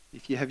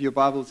If you have your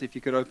Bibles, if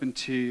you could open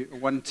to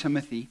 1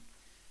 Timothy.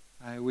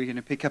 We're going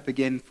to pick up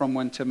again from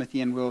 1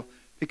 Timothy, and we'll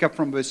pick up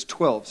from verse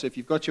 12. So if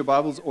you've got your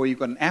Bibles or you've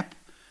got an app,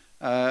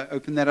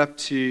 open that up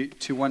to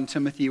 1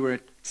 Timothy, where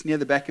it's near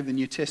the back of the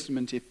New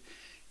Testament. If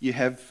you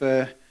have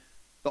the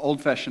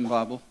old-fashioned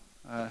Bible,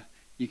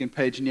 you can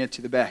page near to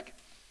the back.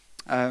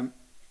 I'll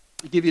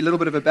give you a little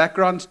bit of a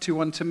background to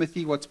 1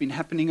 Timothy. What's been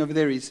happening over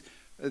there is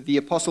the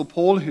Apostle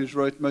Paul, who's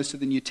wrote most of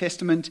the New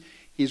Testament.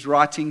 He's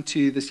writing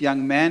to this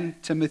young man,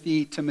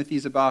 Timothy.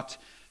 Timothy's about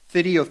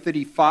 30 or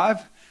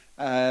 35,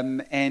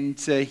 and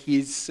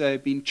he's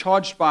been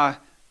charged by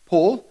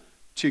Paul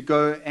to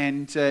go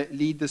and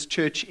lead this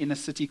church in a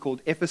city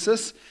called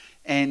Ephesus,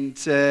 and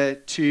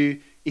to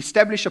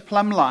establish a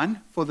plumb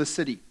line for the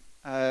city,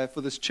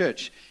 for this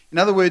church. In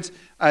other words,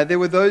 there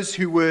were those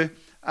who were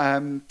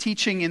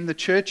teaching in the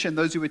church and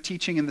those who were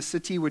teaching in the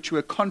city, which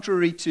were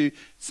contrary to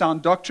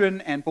sound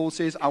doctrine. And Paul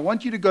says, I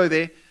want you to go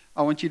there.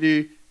 I want you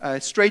to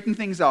straighten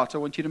things out. I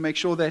want you to make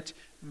sure that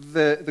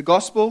the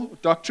gospel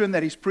doctrine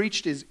that is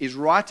preached is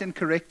right and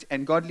correct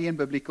and godly and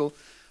biblical.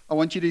 I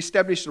want you to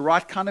establish the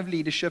right kind of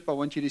leadership. I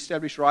want you to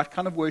establish the right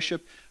kind of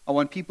worship. I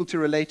want people to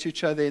relate to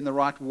each other in the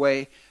right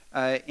way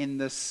in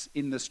this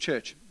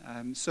church.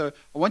 So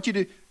I want you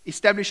to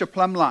establish a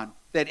plumb line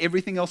that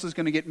everything else is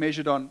going to get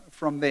measured on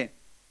from there.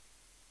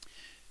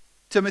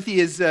 Timothy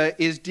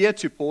is dear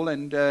to Paul,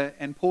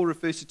 and Paul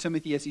refers to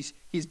Timothy as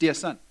his dear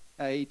son.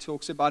 He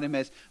talks about him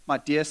as my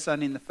dear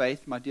son in the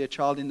faith, my dear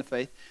child in the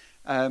faith,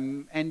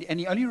 and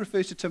he only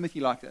refers to Timothy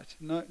like that.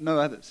 No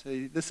others.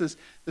 This is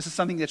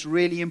something that's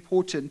really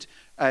important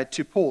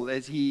to Paul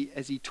as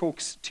he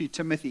talks to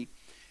Timothy.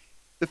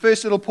 The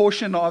first little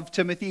portion of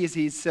Timothy is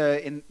his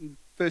in the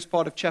first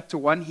part of chapter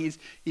 1.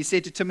 He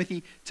said to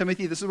Timothy,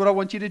 this is what I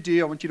want you to do.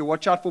 I want you to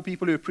watch out for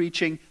people who are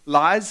preaching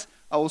lies.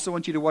 I also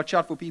want you to watch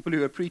out for people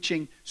who are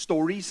preaching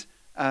stories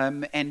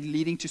and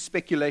leading to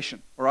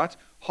speculation, all right?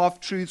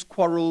 Half-truths,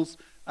 quarrels,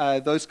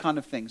 those kind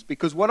of things.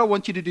 Because what I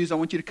want you to do is I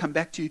want you to come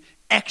back to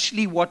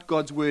actually what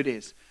God's word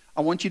is.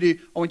 I want you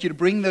to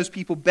bring those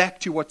people back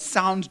to what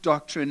sound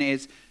doctrine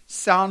is,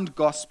 sound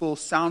gospel,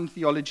 sound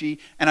theology.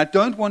 And I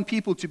don't want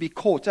people to be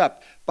caught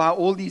up by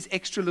all these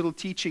extra little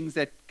teachings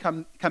that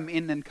come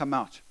in and come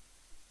out.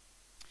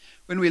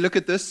 When we look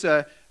at this,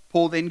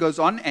 Paul then goes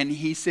on and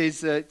he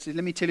says, let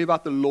me tell you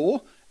about the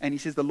law. And he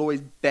says the law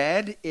is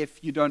bad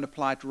if you don't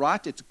apply it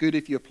right. It's good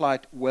if you apply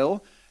it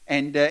well.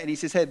 And he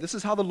says, hey, this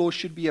is how the law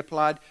should be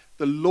applied.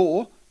 The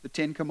law, the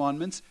 10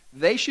 Commandments,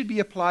 they should be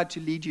applied to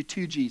lead you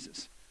to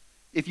Jesus.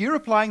 If you're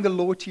applying the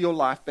law to your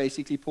life,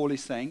 basically Paul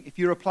is saying, if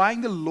you're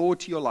applying the law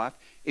to your life,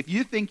 if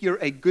you think you're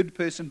a good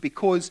person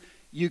because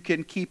you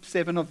can keep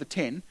 7 of the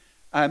 10,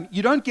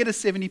 you don't get a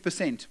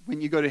 70% when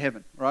you go to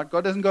heaven, right?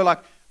 God doesn't go like,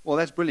 well,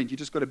 that's brilliant, you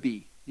just got a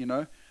B, you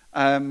know.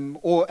 And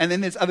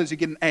then there's others who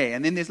get an A,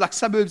 and then there's like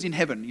suburbs in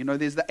heaven. You know,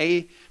 there's the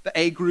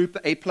A group,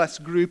 the A plus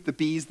group, the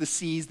B's, the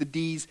C's, the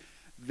D's.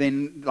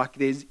 Then like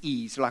there's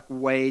E's, like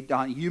way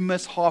down. You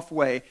miss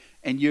halfway,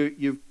 and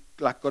you've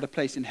like got a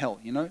place in hell.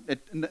 You know,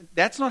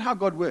 that's not how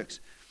God works.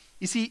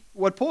 You see,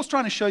 what Paul's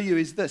trying to show you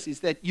is this: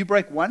 is that you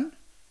break one,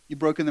 you've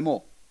broken them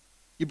all.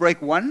 You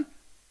break one,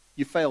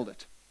 you failed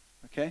it.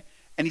 Okay,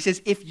 and he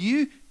says if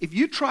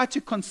you try to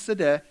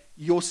consider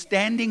your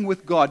standing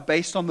with God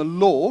based on the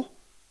law,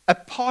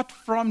 apart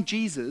from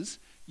Jesus,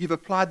 you've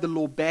applied the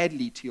law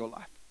badly to your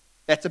life.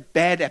 That's a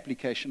bad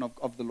application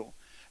of the law.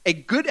 A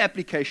good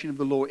application of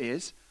the law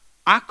is,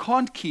 I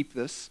can't keep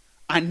this.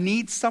 I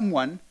need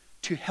someone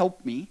to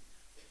help me.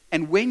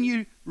 And when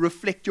you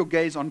reflect your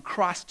gaze on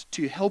Christ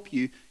to help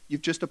you,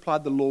 you've just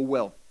applied the law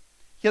well.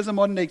 Here's a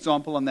modern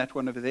example on that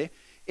one over there.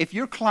 If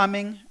you're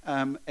climbing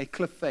a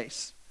cliff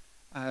face,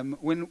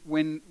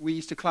 when we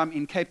used to climb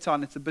in Cape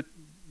Town, it's a bit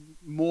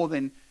more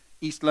than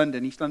East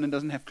London. East London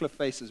doesn't have cliff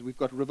faces. We've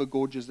got river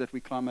gorges that we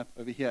climb up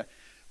over here.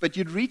 But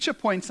you'd reach a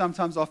point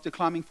sometimes after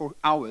climbing for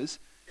hours,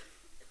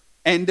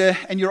 and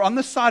you're on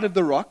the side of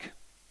the rock,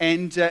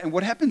 and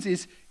what happens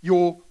is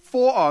your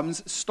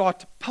forearms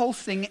start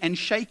pulsing and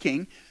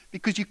shaking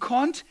because you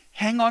can't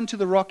hang on to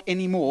the rock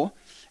anymore.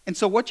 And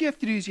so what you have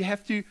to do is you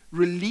have to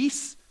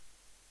release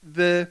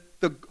the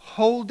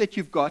hold that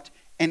you've got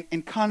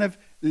and kind of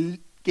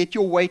get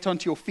your weight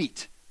onto your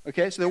feet.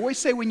 Okay, so they always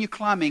say when you're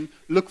climbing,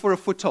 look for a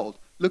foothold.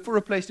 Look for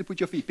a place to put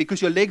your feet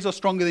because your legs are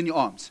stronger than your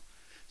arms.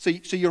 So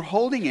you're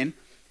holding in.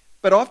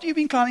 But after you've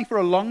been climbing for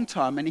a long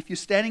time, and if you're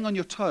standing on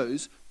your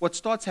toes, what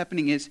starts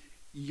happening is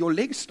your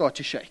legs start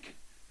to shake.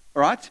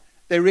 All right?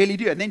 They really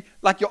do. And then,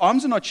 like, your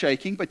arms are not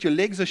shaking, but your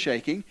legs are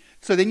shaking.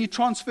 So then you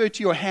transfer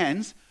to your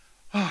hands,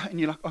 and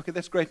you're like, okay,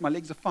 that's great, my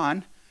legs are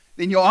fine.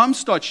 Then your arms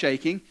start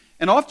shaking,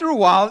 and after a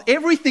while,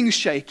 everything's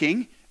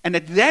shaking. And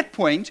at that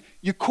point,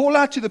 you call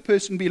out to the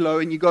person below,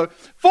 and you go,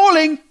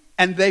 falling,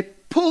 and they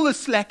pull the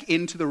slack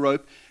into the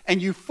rope,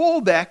 and you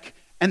fall back,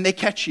 and they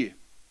catch you.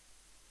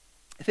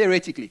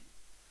 Theoretically.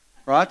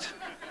 Right?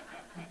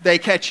 They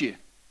catch you.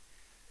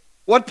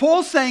 What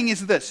Paul's saying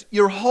is this: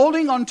 you're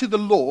holding on to the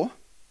law,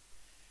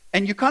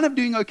 and you're kind of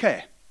doing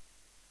okay.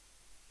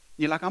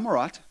 You're like, I'm all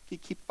right.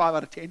 Keep 5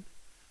 out of 10.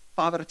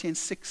 5 out of 10,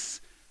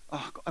 6.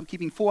 Oh, I'm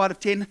keeping 4 out of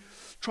 10.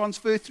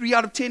 Transfer 3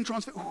 out of 10.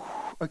 Transfer. Ooh,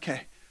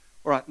 okay.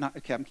 All right. Now,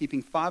 okay, I'm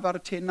keeping 5 out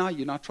of 10 now.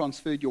 You now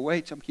transferred your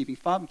weight. I'm keeping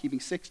 5. I'm keeping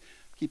 6.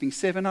 I'm keeping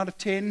 7 out of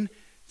 10.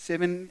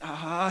 7,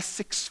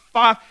 6,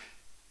 5.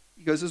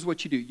 He goes, this is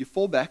what you do. You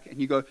fall back and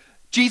you go,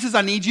 Jesus,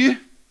 I need you.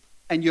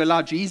 And you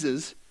allow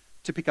Jesus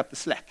to pick up the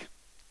slack,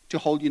 to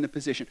hold you in a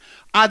position.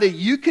 Either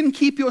you can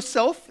keep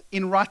yourself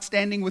in right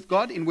standing with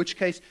God, in which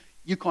case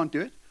you can't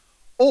do it,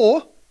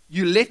 or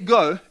you let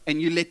go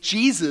and you let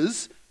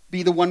Jesus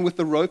be the one with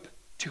the rope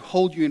to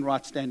hold you in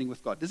right standing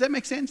with God. Does that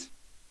make sense?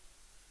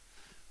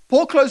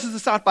 Paul closes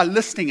this out by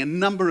listing a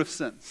number of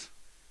sins.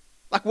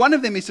 Like one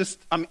of them is just,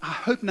 I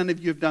hope none of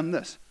you have done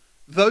this.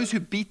 Those who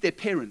beat their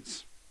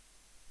parents.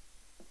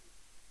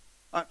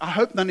 I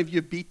hope none of you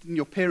have beaten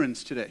your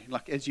parents today,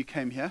 like as you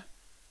came here.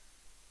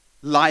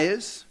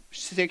 Liars,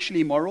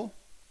 sexually immoral.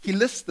 He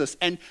lists this.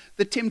 And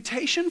the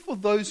temptation for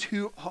those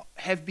who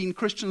have been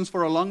Christians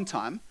for a long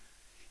time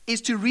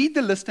is to read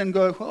the list and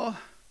go, well,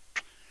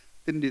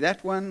 didn't do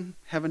that one,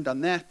 haven't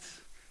done that,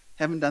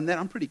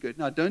 I'm pretty good.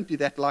 No, don't do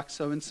that like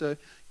so-and-so.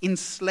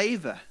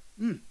 Enslaver.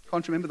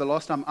 Can't remember the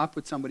last time I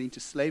put somebody into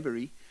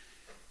slavery,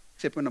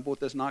 except when I bought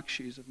those Nike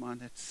shoes of mine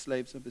that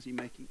slaves are busy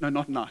making. No,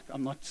 not Nike.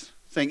 I'm not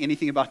saying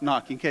anything about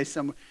Nike. In case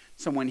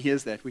someone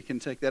hears that, we can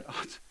take that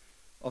out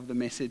of the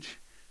message.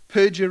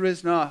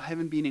 Perjurers. No, I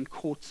haven't been in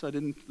court, so I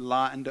didn't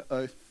lie under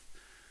oath.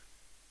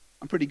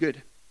 I'm pretty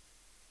good.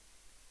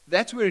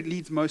 That's where it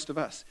leads most of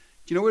us.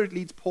 Do you know where it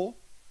leads Paul?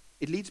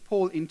 It leads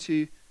Paul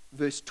into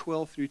verse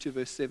 12 through to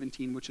verse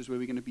 17, which is where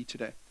we're going to be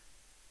today.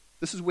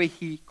 This is where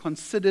he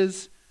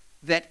considers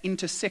that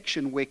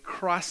intersection where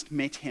Christ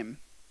met him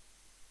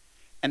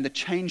and the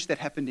change that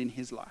happened in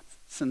his life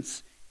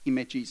since he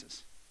met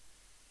Jesus.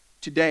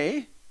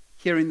 Today,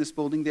 here in this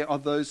building, there are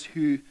those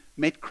who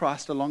met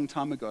Christ a long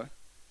time ago.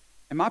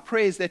 And my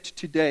prayer is that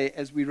today,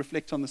 as we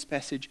reflect on this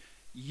passage,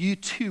 you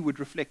too would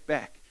reflect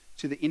back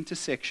to the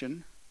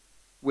intersection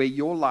where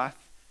your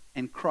life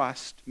and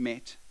Christ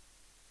met,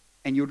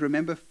 and you'd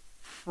remember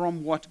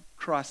from what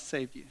Christ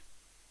saved you.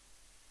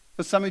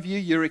 For some of you,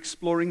 you're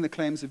exploring the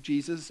claims of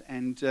Jesus,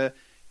 and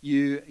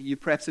you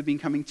perhaps have been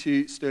coming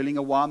to Sterling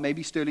a while.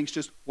 Maybe Sterling's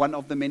just one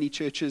of the many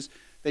churches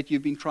that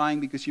you've been trying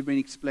because you've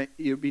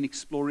been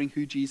exploring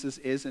who Jesus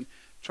is and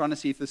trying to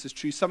see if this is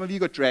true. Some of you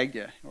got dragged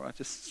here, all right,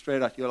 just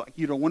straight out. You're like,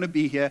 you don't want to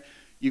be here.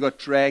 You got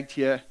dragged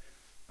here.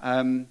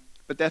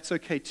 But that's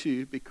okay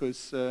too,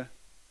 because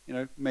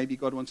maybe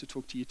God wants to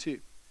talk to you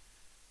too.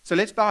 So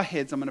let's bow our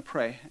heads. I'm going to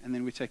pray, and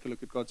then we take a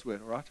look at God's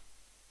word, all right?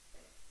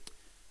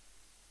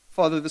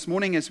 Father, this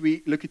morning as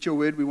we look at your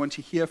word, we want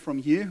to hear from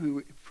you.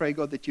 We pray,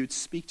 God, that you would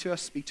speak to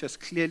us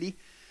clearly.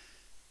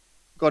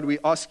 God, we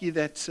ask you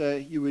that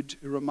you would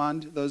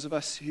remind those of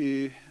us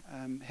who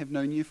have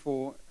known you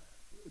for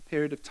a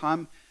period of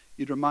time.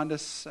 You'd remind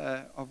us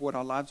of what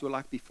our lives were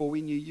like before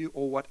we knew you,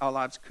 or what our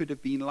lives could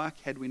have been like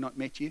had we not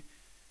met you.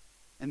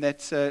 And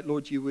that,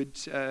 Lord, you would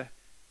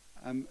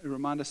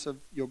remind us of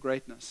your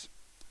greatness.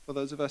 For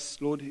those of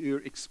us, Lord, who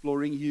are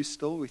exploring you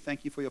still, we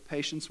thank you for your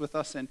patience with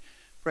us, and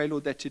pray,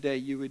 Lord, that today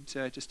you would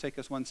just take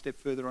us one step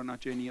further on our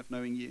journey of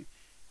knowing you.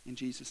 In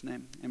Jesus'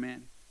 name,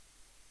 amen.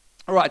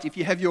 All right, if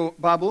you have your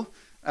Bible,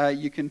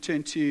 you can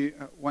turn to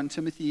 1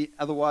 Timothy.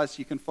 Otherwise,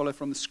 you can follow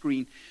from the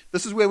screen.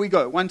 This is where we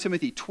go. 1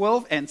 Timothy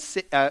 12 and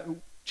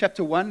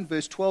chapter 1,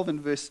 verse 12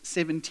 and verse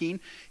 17.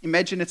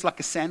 Imagine it's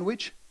like a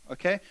sandwich,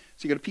 okay?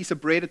 So you've got a piece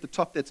of bread at the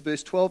top, that's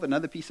verse 12.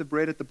 Another piece of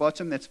bread at the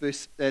bottom, that's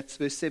verse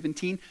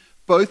 17.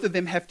 Both of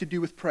them have to do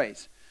with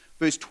praise.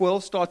 Verse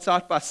 12 starts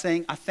out by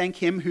saying, I thank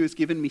him who has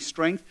given me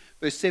strength.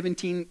 Verse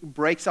 17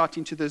 breaks out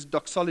into this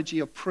doxology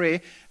of prayer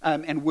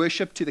and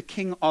worship to the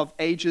King of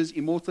ages,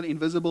 immortal,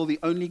 invisible, the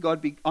only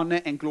God, be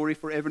honor and glory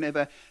forever and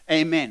ever.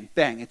 Amen.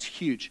 Bang, it's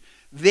huge.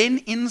 Then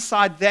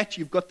inside that,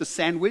 you've got the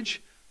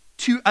sandwich.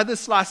 2 other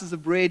slices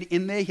of bread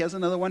in there. Here's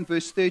another one,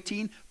 verse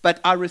 13. But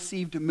I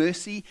received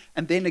mercy.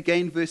 And then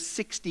again, verse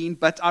 16.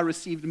 But I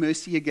received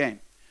mercy again.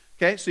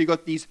 Okay, so you've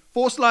got these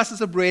 4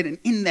 slices of bread, and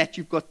in that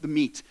you've got the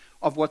meat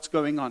of what's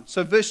going on.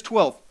 So verse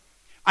 12,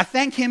 I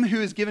thank him who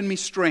has given me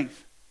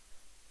strength.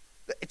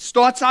 It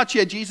starts out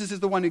here, Jesus is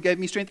the one who gave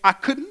me strength. I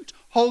couldn't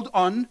hold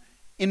on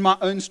in my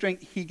own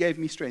strength. He gave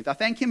me strength. I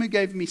thank him who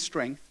gave me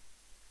strength.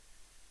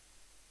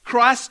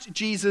 Christ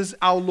Jesus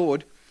our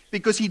Lord,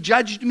 because he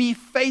judged me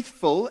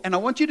faithful. And I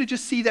want you to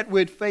just see that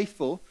word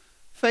faithful.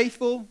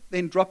 Faithful,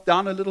 then drop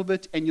down a little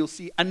bit and you'll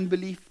see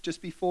unbelief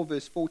just before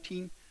verse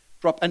 14.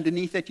 Drop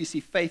underneath that, you see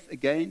faith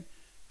again.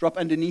 Drop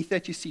underneath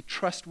that, you see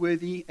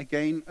trustworthy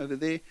again over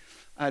there.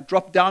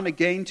 Drop down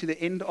again to the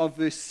end of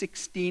verse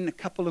 16. A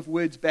couple of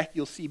words back,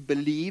 you'll see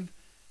believe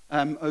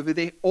over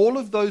there. All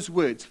of those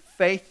words,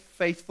 faith,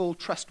 faithful,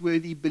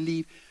 trustworthy,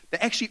 believe, they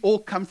actually all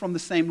come from the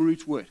same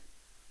root word.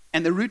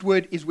 And the root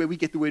word is where we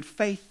get the word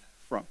faith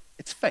from.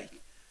 It's faith.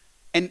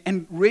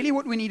 And really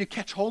what we need to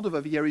catch hold of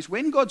over here is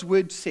when God's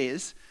word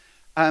says,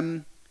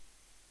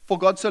 for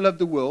God so loved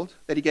the world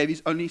that he gave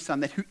his only son,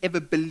 that whoever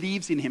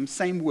believes in him,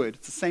 same word,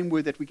 it's the same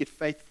word that we get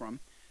faith from,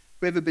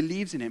 whoever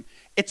believes in him,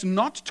 it's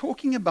not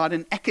talking about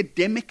an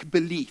academic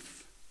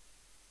belief,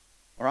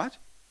 all right?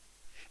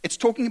 It's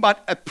talking about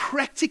a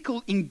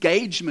practical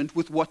engagement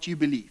with what you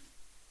believe.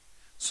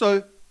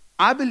 So,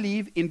 I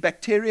believe in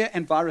bacteria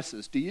and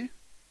viruses. Do you?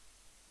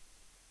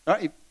 All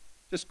right,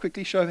 just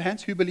quickly show of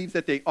hands. Who believes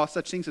that there are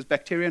such things as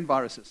bacteria and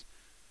viruses?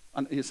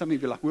 And some of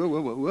you are like,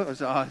 whoa.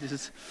 So,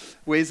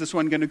 where's this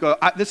one going to go?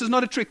 This is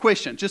not a trick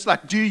question. Just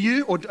like, do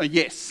you or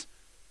yes?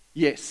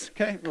 Yes.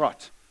 Okay,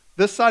 right.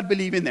 This side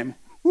believe in them.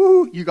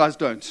 Woo, you guys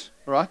don't.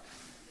 All right?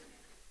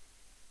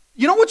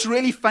 You know what's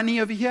really funny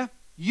over here?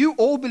 You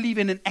all believe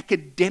in an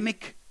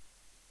academic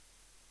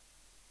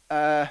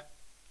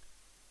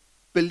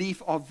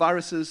belief of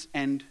viruses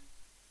and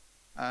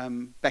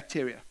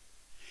bacteria.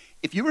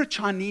 If you were a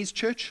Chinese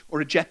church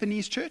or a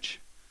Japanese church,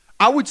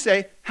 I would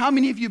say, how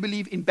many of you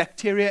believe in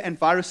bacteria and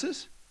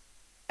viruses?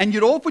 And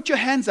you'd all put your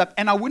hands up,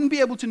 and I wouldn't be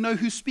able to know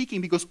who's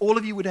speaking because all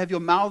of you would have your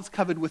mouths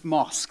covered with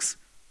masks.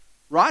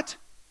 Right?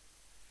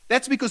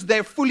 That's because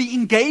they're fully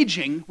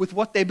engaging with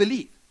what they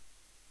believe.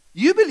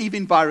 You believe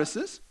in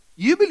viruses,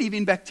 you believe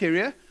in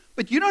bacteria,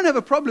 but you don't have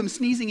a problem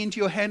sneezing into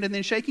your hand and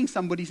then shaking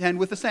somebody's hand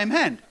with the same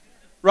hand.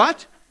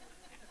 Right?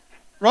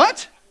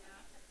 Right?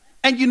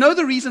 And you know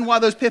the reason why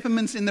those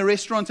peppermints in the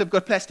restaurants have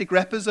got plastic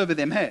wrappers over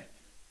them, hey?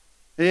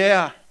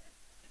 Yeah.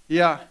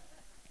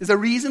 There's a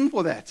reason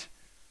for that.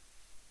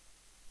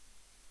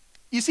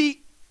 You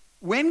see,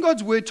 when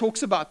God's word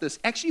talks about this,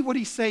 actually what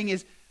he's saying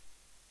is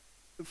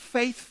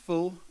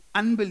faithful,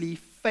 unbelief,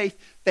 faith,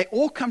 they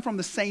all come from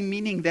the same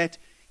meaning that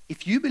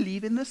if you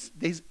believe in this,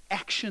 there's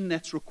action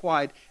that's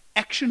required.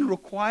 Action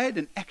required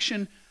and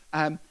action,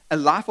 a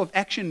life of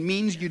action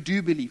means you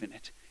do believe in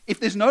it. If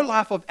there's no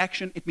life of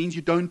action, it means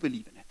you don't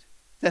believe in it.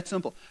 That's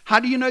simple. How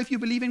do you know if you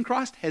believe in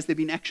Christ? Has there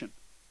been action?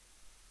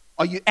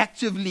 Are you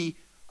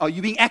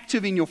being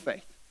active in your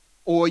faith?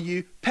 Or are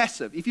you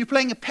passive? If you're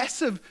playing a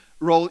passive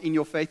role in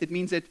your faith, it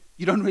means that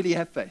you don't really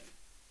have faith.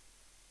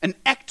 An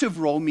active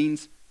role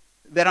means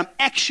that I'm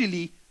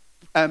actually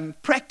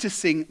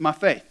practicing my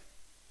faith.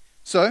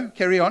 So,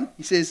 carry on.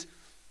 He says,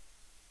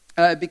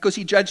 because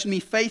he judged me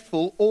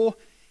faithful, or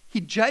he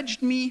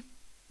judged me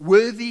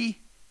worthy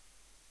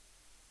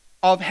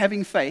of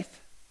having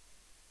faith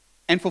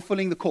and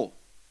fulfilling the call.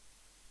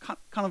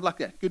 Kind of like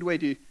that. Good way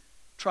to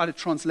try to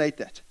translate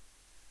that.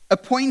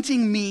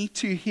 Appointing me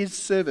to his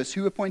service.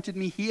 Who appointed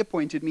me? He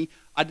appointed me.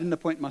 I didn't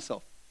appoint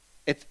myself.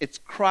 It's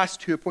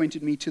Christ who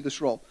appointed me to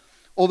this role.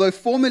 Although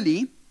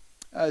formerly,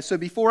 so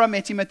before I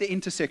met him at the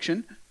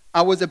intersection,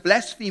 I was a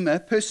blasphemer,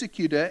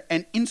 persecutor,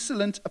 and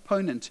insolent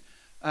opponent.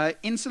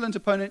 Insolent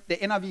opponent, the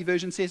NIV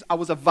version says, I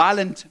was a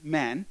violent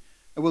man.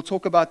 And we'll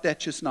talk about that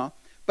just now.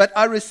 But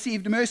I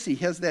received mercy.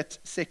 Here's that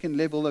second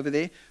level over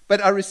there.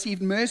 But I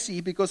received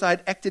mercy because I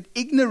had acted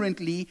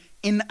ignorantly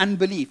in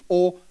unbelief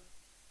or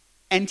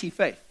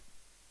anti-faith.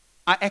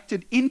 I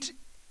acted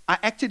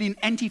in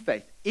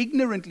anti-faith,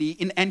 ignorantly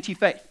in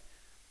anti-faith.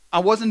 I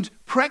wasn't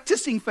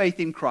practicing faith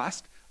in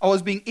Christ. I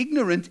was being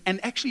ignorant,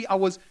 and actually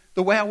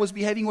the way I was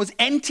behaving was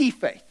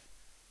anti-faith.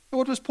 So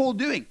what was Paul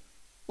doing?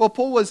 Well,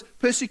 Paul was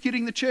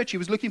persecuting the church. He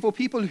was looking for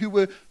people who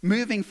were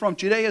moving from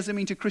Judaism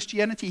into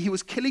Christianity. He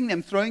was killing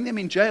them, throwing them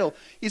in jail.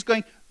 He's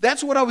going,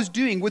 that's what I was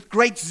doing with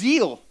great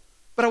zeal,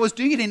 but I was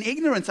doing it in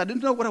ignorance. I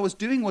didn't know what I was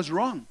doing was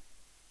wrong.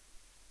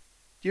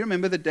 Do you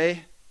remember the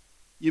day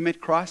you met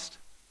Christ?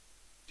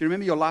 Do you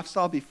remember your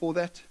lifestyle before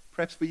that?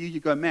 Perhaps for you, you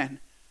go, man.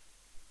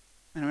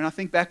 And when I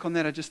think back on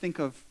that, I just think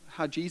of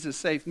how Jesus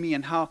saved me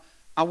and how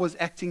I was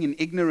acting in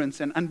ignorance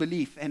and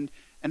unbelief and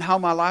how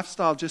my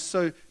lifestyle just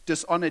so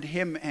dishonored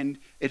him and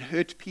it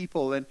hurt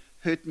people and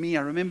hurt me.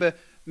 I remember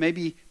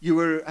maybe you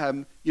were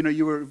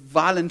a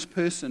violent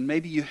person.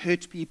 Maybe you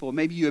hurt people.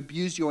 Maybe you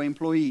abused your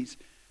employees.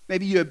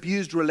 Maybe you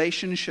abused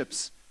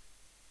relationships.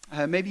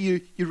 Maybe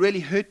you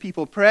really hurt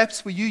people.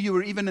 Perhaps for you, you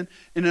were even an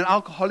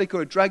alcoholic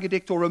or a drug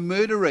addict or a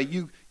murderer.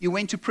 You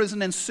went to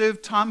prison and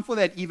served time for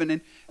that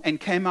even and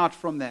came out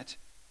from that.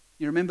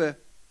 You remember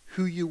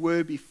who you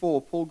were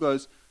before. Paul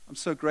goes, I'm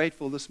so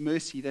grateful, this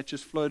mercy that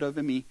just flowed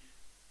over me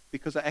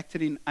because I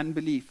acted in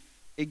unbelief,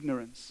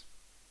 ignorance.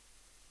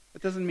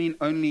 It doesn't mean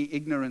only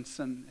ignorance,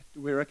 and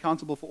we're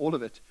accountable for all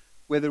of it,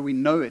 whether we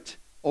know it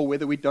or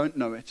whether we don't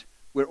know it.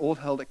 We're all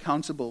held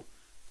accountable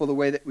for the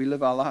way that we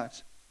live our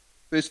lives.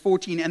 Verse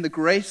 14, and the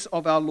grace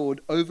of our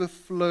Lord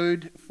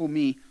overflowed for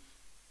me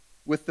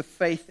with the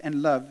faith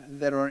and love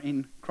that are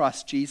in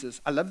Christ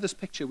Jesus. I love this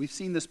picture. We've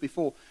seen this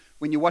before.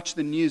 When you watch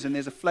the news and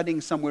there's a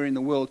flooding somewhere in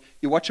the world,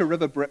 you watch a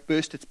river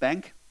burst its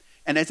bank.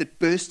 And as it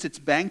bursts its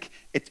bank,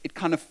 it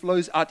kind of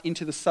flows out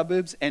into the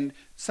suburbs, and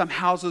some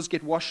houses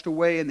get washed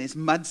away, and there's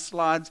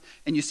mudslides,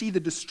 and you see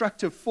the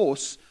destructive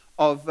force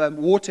of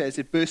water as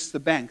it bursts the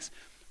banks.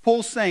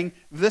 Paul's saying,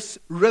 this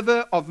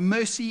river of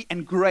mercy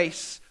and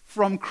grace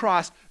from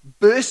Christ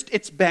burst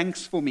its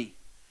banks for me.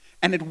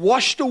 And it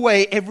washed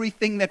away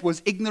everything that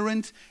was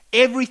ignorant,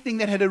 everything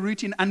that had a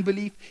root in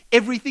unbelief,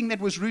 everything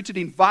that was rooted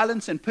in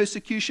violence and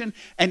persecution,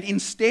 and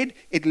instead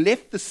it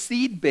left the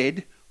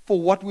seedbed for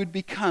what would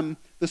become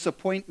this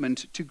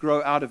appointment to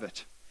grow out of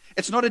it.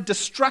 It's not a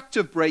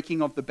destructive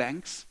breaking of the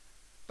banks,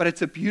 but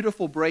it's a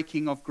beautiful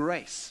breaking of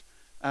grace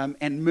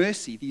and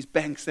mercy, these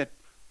banks that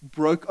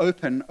broke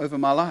open over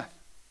my life.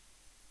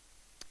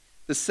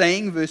 The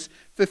saying, verse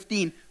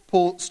 15,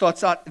 Paul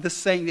starts out the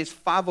saying, there's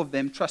 5 of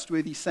them,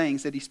 trustworthy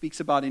sayings that he speaks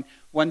about in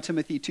 1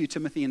 Timothy, 2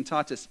 Timothy, and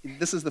Titus.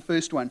 This is the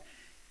first one.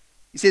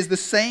 He says the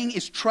saying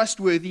is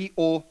trustworthy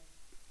or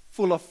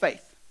full of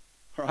faith.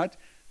 All right?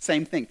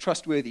 Same thing,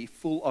 trustworthy,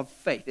 full of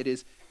faith. It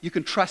is, you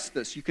can trust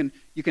this. You can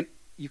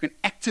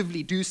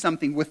actively do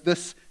something with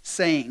this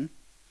saying.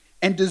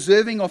 And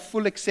deserving of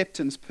full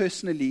acceptance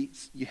personally,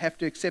 you have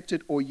to accept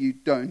it or you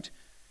don't.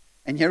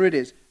 And here it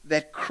is,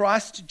 that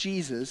Christ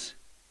Jesus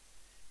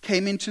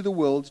came into the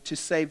world to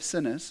save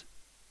sinners,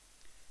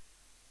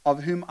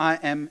 of whom I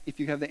am, if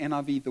you have the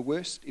NIV, the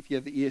worst. If you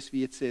have the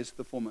ESV, it says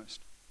the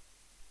foremost.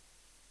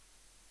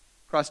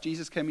 Christ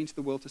Jesus came into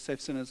the world to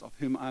save sinners, of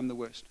whom I am the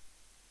worst.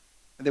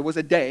 And there was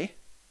a day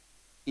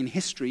in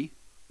history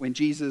when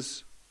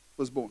Jesus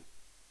was born.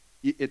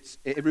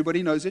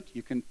 Everybody knows it.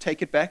 You can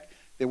take it back.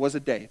 There was a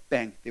day.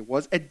 Bang. There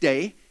was a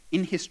day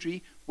in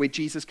history where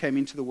Jesus came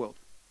into the world.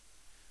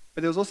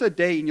 But there was also a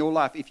day in your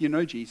life, if you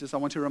know Jesus, I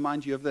want to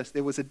remind you of this.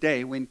 There was a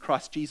day when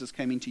Christ Jesus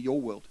came into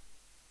your world.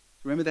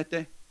 Remember that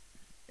day?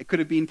 It could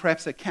have been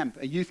perhaps a camp,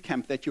 a youth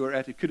camp that you were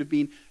at. It could have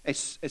been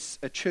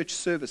a church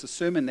service, a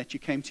sermon that you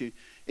came to.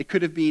 It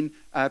could have been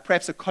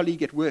perhaps a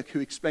colleague at work who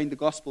explained the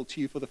gospel to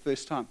you for the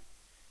first time.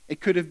 It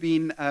could have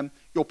been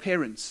your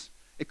parents.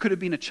 It could have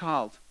been a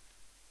child.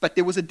 But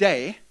there was a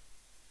day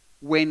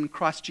when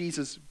Christ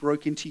Jesus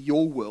broke into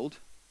your world,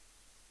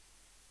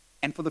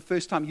 and for the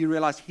first time you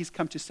realized he's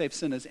come to save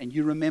sinners, and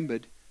you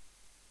remembered,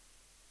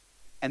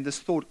 and this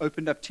thought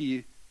opened up to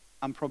you,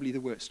 I'm probably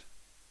the worst.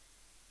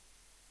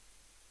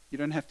 You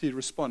don't have to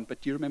respond, but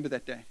do you remember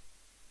that day?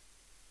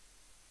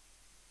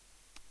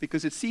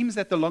 Because it seems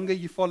that the longer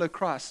you follow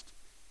Christ,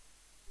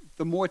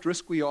 the more at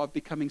risk we are of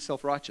becoming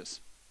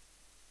self-righteous.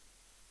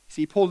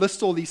 See, Paul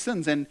lists all these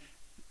sins, and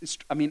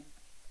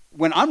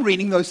when I'm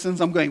reading those sins,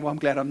 I'm going, well, I'm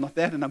glad I'm not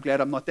that, and I'm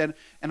glad I'm not that,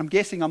 and I'm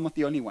guessing I'm not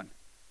the only one.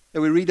 That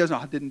we read those,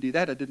 I didn't do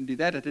that, I didn't do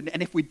that, I didn't.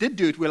 And if we did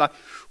do it, we're like,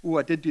 oh,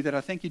 I did do that. I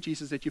thank you,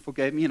 Jesus, that you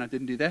forgave me, and I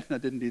didn't do that, and I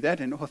didn't do that,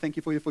 and oh, thank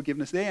you for your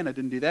forgiveness there, and I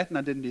didn't do that, and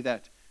I didn't do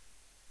that.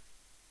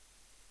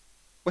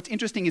 What's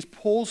interesting is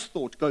Paul's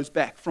thought goes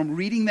back from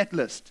reading that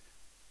list.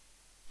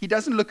 He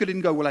doesn't look at it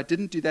and go, well, I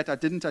didn't do that, I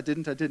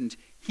didn't.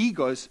 He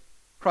goes,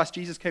 Christ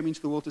Jesus came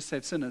into the world to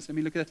save sinners. Let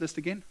me look at that list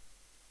again.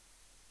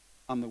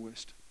 I'm the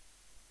worst.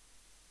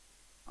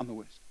 I'm the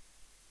worst.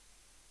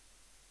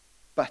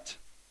 But,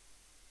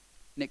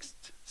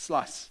 next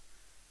slice.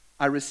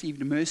 I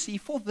received mercy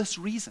for this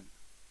reason.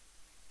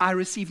 I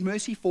received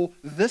mercy for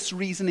this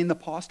reason in the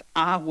past.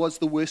 I was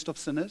the worst of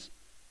sinners.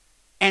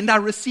 And I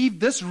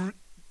received this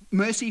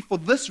mercy for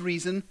this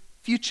reason,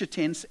 future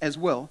tense as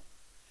well,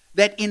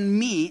 that in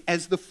me,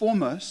 as the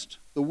foremost,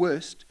 the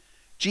worst,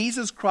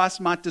 Jesus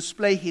Christ might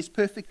display his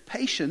perfect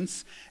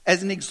patience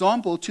as an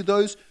example to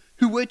those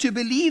who were to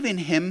believe in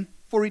him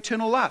for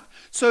eternal life.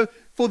 So,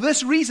 for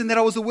this reason, that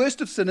I was the worst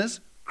of sinners,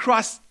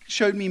 Christ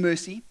showed me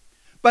mercy.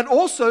 But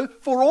also,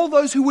 for all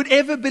those who would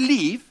ever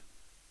believe,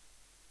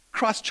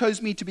 Christ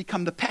chose me to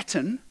become the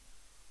pattern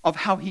of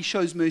how he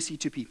shows mercy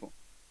to people.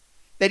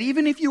 That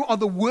even if you are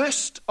the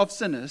worst of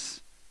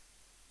sinners,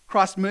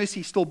 Christ's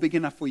mercy is still big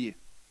enough for you.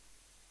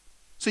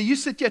 So you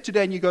sit here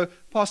today and you go,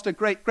 Pastor,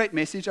 great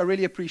message. I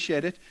really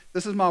appreciate it.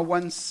 This is my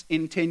once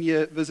in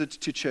 10-year visit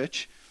to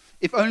church.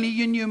 If only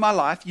you knew my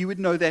life, you would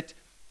know that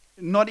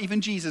not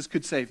even Jesus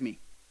could save me.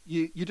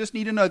 You just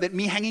need to know that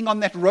me hanging on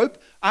that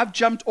rope, I've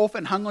jumped off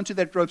and hung onto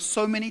that rope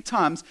so many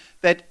times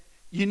that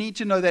you need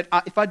to know that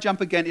if I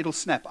jump again, it'll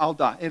snap. I'll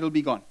die. It'll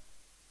be gone.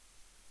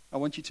 I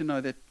want you to know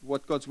that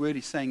what God's word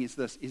is saying is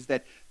this, is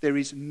that there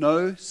is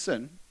no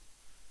sin,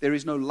 there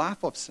is no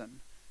life of sin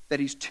that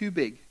is too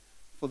big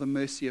for the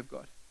mercy of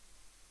God.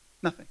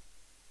 Nothing.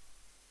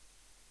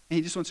 And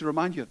he just wants to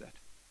remind you of that.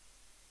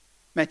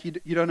 Matt,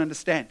 you don't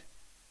understand.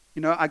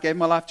 You know, I gave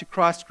my life to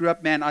Christ, grew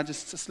up, man, I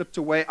just slipped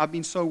away. I've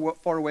been so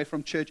far away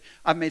from church.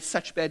 I've made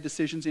such bad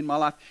decisions in my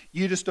life.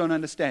 You just don't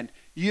understand.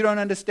 You don't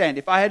understand.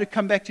 If I had to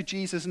come back to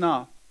Jesus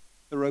now,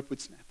 the rope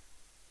would snap.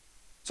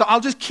 So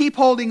I'll just keep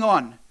holding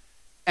on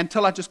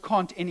until I just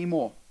can't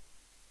anymore.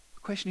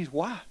 The question is,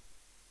 why?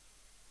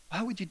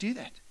 Why would you do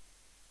that?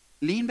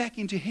 Lean back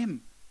into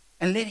him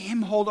and let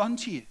him hold on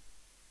to you. He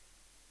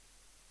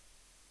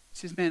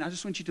says, man, I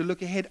just want you to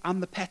look ahead. I'm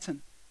the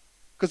pattern.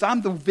 Because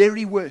I'm the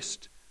very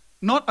worst.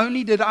 Not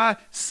only did I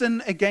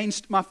sin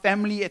against my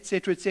family,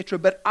 etc.,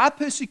 but I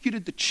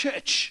persecuted the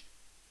church.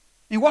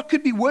 I mean, what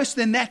could be worse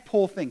than that,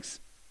 Paul thinks?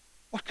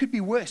 What could be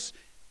worse?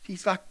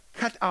 He's like,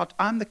 cut out.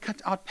 I'm the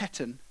cut out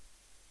pattern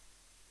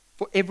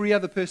for every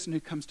other person who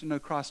comes to know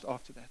Christ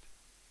after that.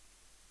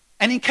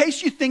 And in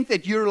case you think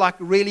that you're like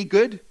really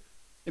good,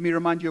 let me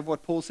remind you of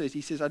what Paul says.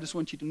 He says, I just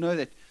want you to know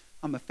that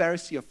I'm a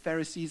Pharisee of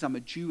Pharisees. I'm a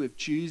Jew of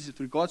Jews. With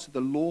regards to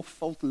the law,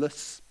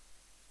 faultless.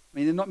 I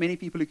mean, there are not many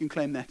people who can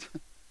claim that.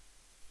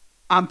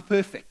 I'm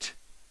perfect.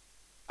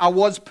 I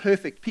was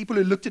perfect. People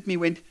who looked at me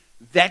went,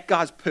 that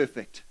guy's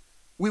perfect.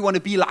 We want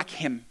to be like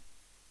him.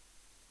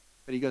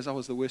 But he goes, I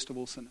was the worst of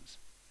all sinners.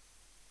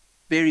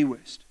 Very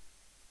worst.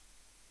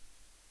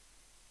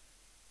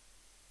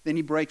 Then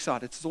he breaks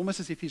out. It's almost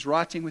as if he's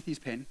writing with his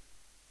pen.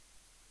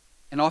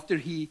 And after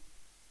he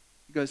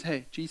goes,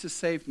 hey, Jesus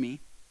saved me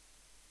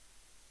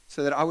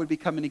so that I would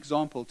become an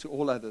example to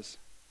all others.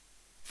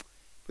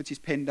 Puts his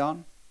pen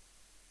down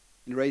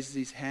and raises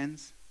his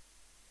hands.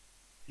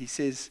 He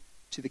says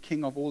to the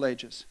King of all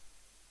ages,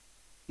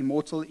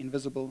 immortal,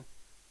 invisible,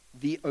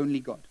 the only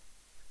God.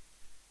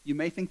 You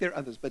may think there are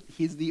others, but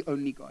he's the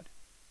only God.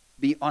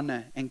 Be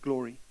honor and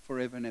glory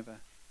forever and ever.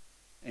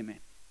 Amen.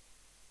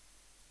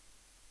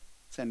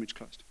 Sandwich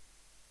closed.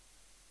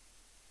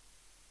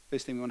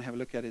 First thing we want to have a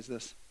look at is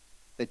this,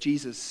 that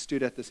Jesus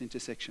stood at this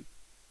intersection.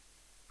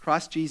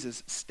 Christ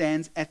Jesus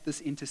stands at this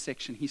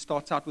intersection. He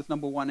starts out with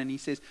number 1 and he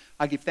says,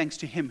 I give thanks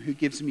to him who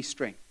gives me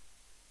strength.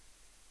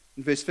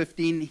 In verse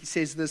 15, he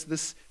says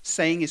this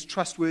saying is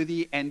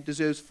trustworthy and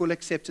deserves full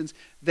acceptance,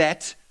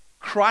 that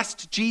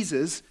Christ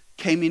Jesus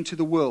came into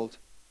the world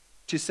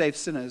to save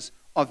sinners,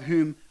 of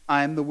whom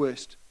I am the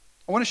worst.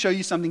 I want to show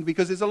you something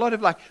because there's a lot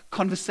of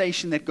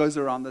conversation that goes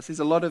around this.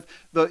 There's a lot of,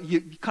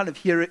 you kind of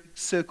hear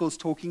circles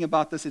talking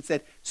about this. It's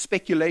that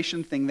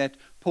speculation thing that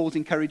Paul's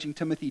encouraging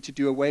Timothy to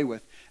do away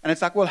with. And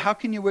it's like, well, how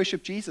can you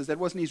worship Jesus? That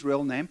wasn't his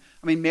real name.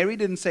 I mean, Mary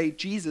didn't say,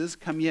 Jesus,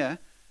 come here,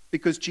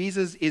 because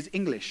Jesus is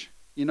English.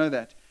 You know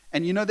that.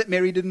 And you know that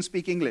Mary didn't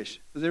speak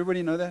English. Does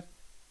everybody know that?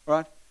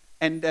 Right?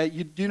 And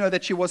you do know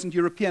that she wasn't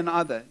European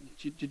either.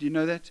 Did you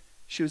know that?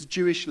 She was a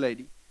Jewish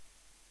lady.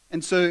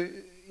 And so,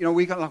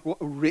 we got like, what,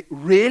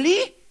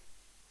 really?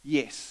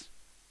 Yes.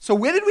 So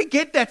where did we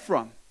get that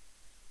from?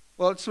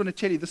 Well, I just want to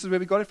tell you, this is where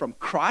we got it from.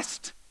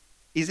 Christ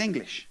is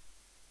English.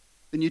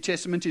 The New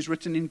Testament is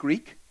written in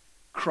Greek.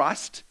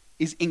 Christ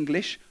is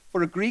English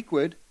for a Greek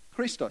word,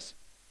 Christos.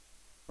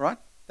 Right?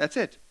 That's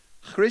it.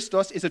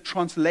 Christos is a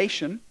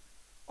translation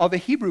of a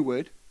Hebrew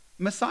word,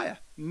 Messiah,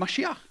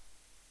 Mashiach.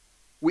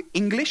 We're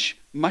English,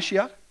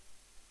 Mashiach.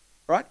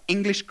 Right?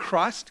 English,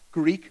 Christ,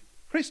 Greek,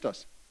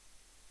 Christos.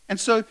 And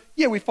so,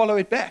 we follow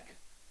it back.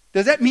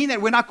 Does that mean that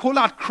when I call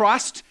out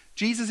Christ,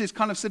 Jesus is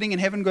kind of sitting in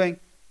heaven going,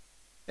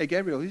 hey,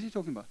 Gabriel, who's he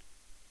talking about?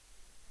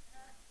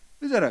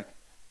 Who's that?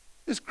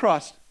 This is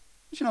Christ.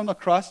 I'm not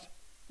Christ.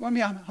 I'm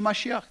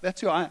Hamashiach.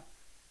 That's who I am.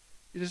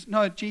 He says,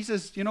 no,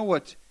 Jesus, you know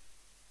what?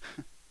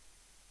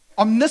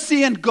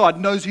 Omniscient God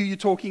knows who you're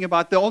talking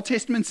about. The Old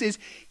Testament says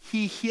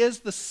he hears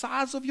the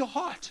sighs of your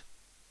heart.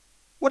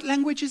 What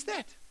language is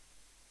that?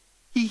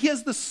 He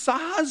hears the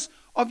sighs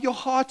of your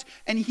heart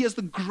and he hears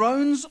the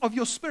groans of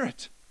your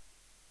spirit.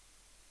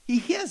 He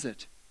hears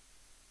it.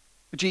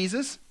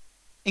 Jesus,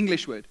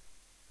 English word.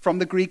 From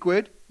the Greek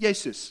word,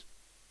 Jesus.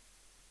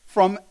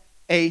 From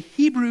a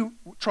Hebrew,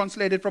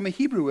 translated from a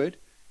Hebrew word,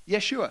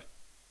 Yeshua.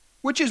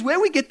 Which is where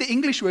we get the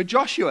English word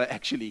Joshua,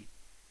 actually.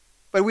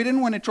 But we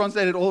didn't want to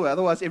translate it all the way.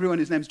 Otherwise, everyone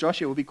whose name's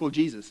Joshua will be called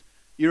Jesus.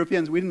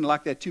 Europeans, we didn't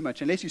like that too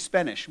much. Unless you're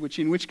Spanish,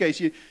 in which case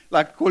you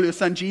call your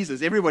son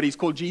Jesus. Everybody's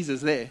called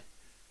Jesus there.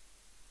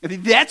 I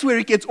think that's where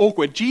it gets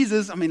awkward.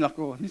 Jesus,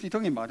 who's he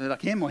talking about?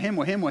 Like him or him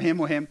or him or him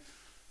or him.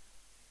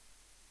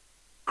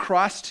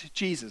 Christ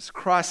Jesus.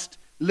 Christ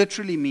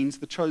literally means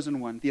the chosen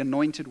one, the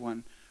anointed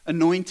one,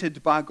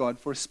 anointed by God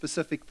for a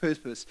specific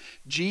purpose.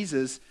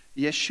 Jesus,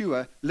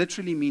 Yeshua,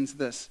 literally means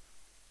this: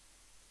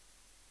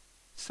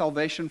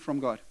 salvation from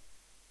God.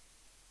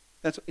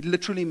 It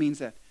literally means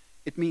that.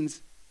 It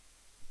means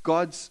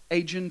God's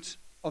agent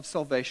of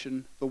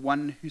salvation, the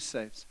one who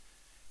saves.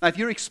 Now, if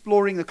you're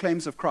exploring the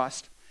claims of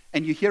Christ,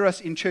 and you hear us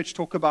in church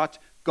talk about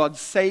God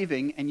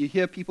saving, and you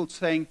hear people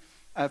saying,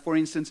 for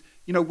instance,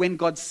 when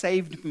God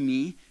saved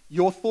me,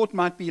 your thought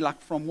might be like,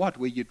 from what?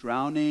 Were you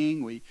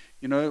drowning?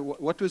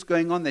 What was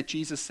going on that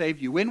Jesus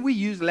saved you? When we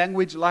use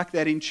language like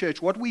that in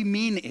church, what we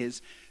mean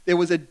is there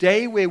was a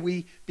day where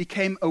we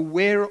became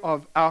aware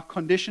of our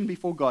condition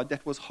before God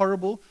that was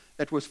horrible,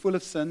 that was full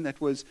of sin,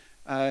 that was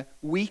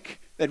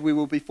weak, that we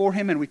were before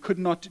him and we could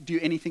not do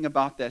anything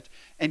about that.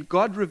 And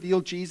God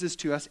revealed Jesus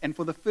to us, and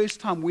for the first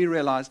time we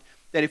realized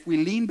that if we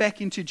lean back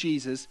into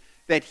Jesus,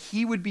 that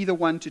he would be the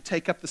one to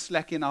take up the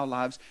slack in our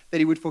lives, that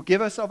he would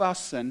forgive us of our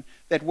sin,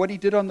 that what he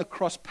did on the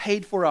cross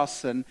paid for our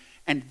sin,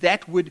 and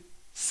that would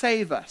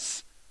save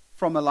us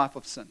from a life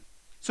of sin.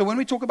 So when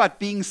we talk about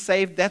being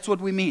saved, that's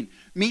what we mean.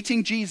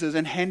 Meeting Jesus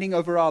and handing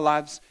over our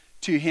lives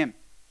to him.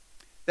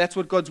 That's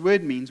what God's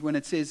word means when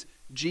it says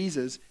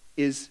Jesus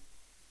is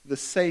the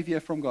Savior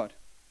from God.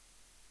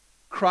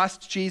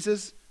 Christ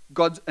Jesus,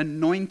 God's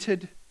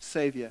anointed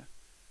Savior,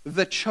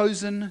 the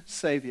chosen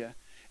Savior.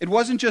 It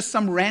wasn't just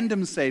some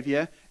random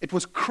Savior. It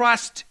was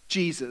Christ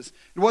Jesus.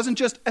 It wasn't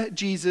just a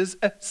Jesus,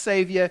 a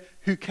Savior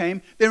who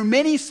came. There are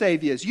many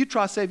Saviors. You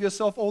try to save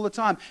yourself all the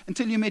time.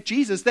 Until you met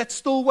Jesus, that's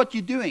still what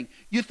you're doing.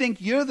 You think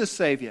you're the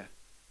Savior.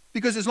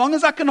 Because as long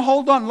as I can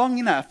hold on long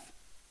enough,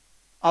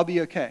 I'll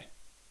be okay.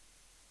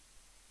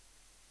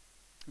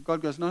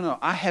 God goes, no,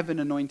 I have an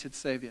anointed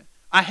Savior.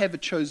 I have a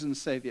chosen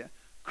Savior,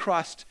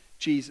 Christ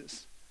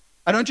Jesus.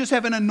 I don't just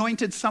have an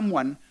anointed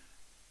someone.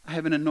 I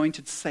have an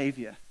anointed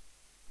Savior,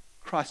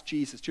 Christ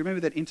Jesus. Do you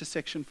remember that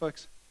intersection,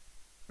 folks?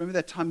 Remember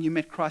that time you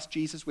met Christ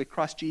Jesus, where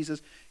Christ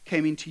Jesus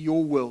came into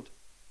your world?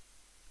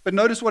 But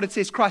notice what it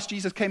says, Christ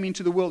Jesus came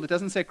into the world. It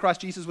doesn't say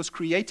Christ Jesus was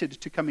created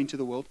to come into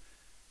the world.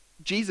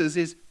 Jesus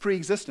is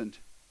pre-existent.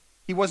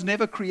 He was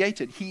never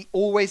created. He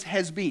always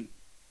has been.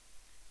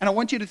 And I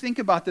want you to think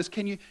about this.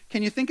 Can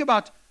you think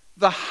about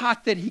the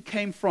height that he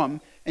came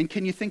from, and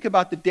can you think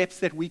about the depths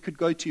that we could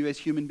go to as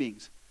human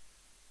beings?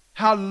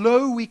 How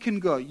low we can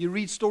go. You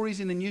read stories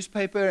in the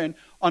newspaper and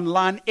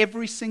online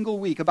every single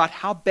week about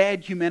how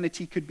bad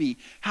humanity could be,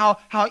 how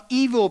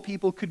evil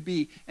people could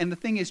be. And the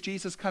thing is,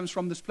 Jesus comes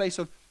from this place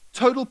of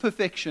total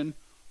perfection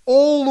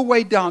all the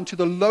way down to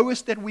the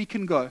lowest that we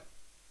can go,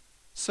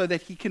 so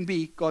that he can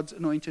be God's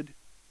anointed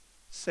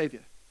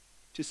Savior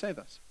to save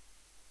us.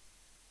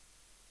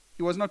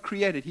 He was not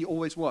created. He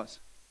always was.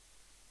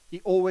 He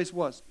always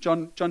was.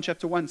 John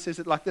chapter 1 says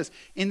it like this.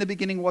 In the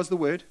beginning was the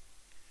Word,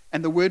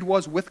 and the Word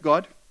was with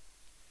God,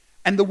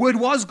 and the Word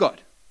was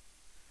God.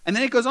 And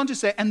then it goes on to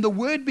say, and the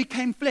Word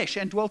became flesh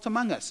and dwelt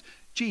among us.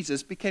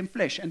 Jesus became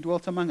flesh and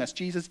dwelt among us.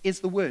 Jesus is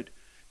the Word.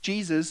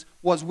 Jesus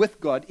was with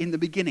God in the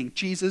beginning.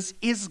 Jesus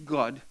is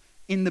God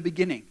in the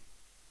beginning.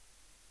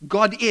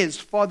 God is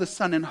Father,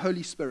 Son, and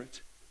Holy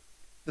Spirit.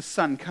 The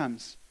Son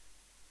comes,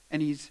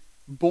 and he's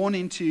born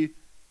into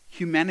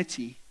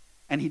humanity,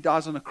 and he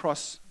dies on a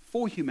cross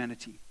for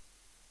humanity.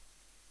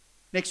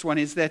 Next one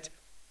is that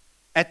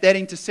at that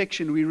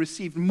intersection we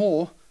received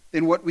more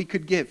than what we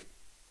could give.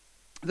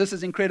 This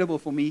is incredible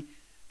for me,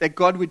 that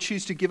God would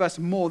choose to give us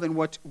more than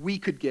what we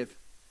could give.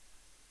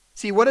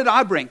 See, what did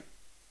I bring?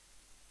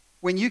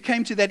 When you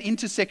came to that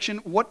intersection,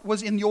 what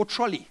was in your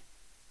trolley?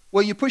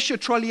 Well, you pushed your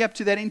trolley up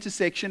to that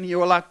intersection, and you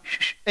were like,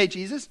 hey,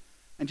 Jesus.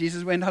 And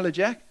Jesus went, hello,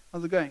 Jack.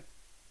 How's it going?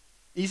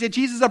 He said,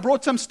 Jesus, I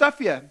brought some stuff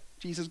here.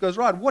 Jesus goes,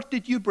 right, what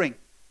did you bring?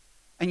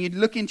 And you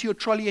look into your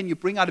trolley and you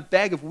bring out a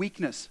bag of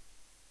weakness.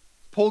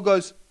 Paul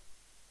goes,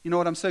 you know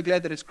what, I'm so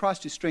glad that it's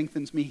Christ who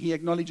strengthens me. He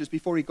acknowledges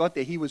before he got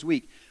there, he was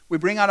weak. We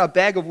bring out our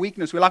bag of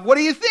weakness. We're like, what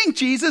do you think,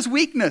 Jesus?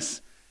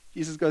 Weakness.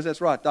 Jesus goes,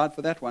 that's right, died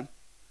for that one.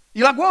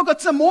 You're like, well, I've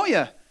got some more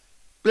here.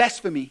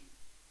 Blasphemy.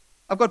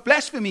 I've got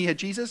blasphemy here,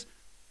 Jesus.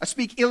 I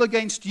speak ill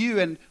against you,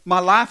 and my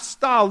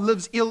lifestyle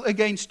lives ill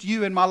against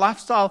you, and my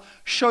lifestyle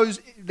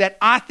shows that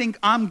I think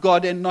I'm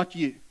God and not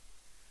you.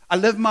 I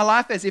live my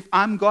life as if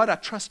I'm God. I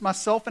trust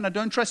myself and I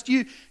don't trust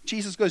you.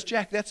 Jesus goes,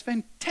 Jack, that's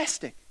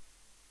fantastic.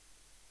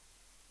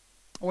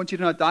 I want you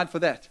to know I died for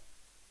that.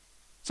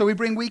 So we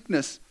bring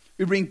weakness.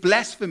 We bring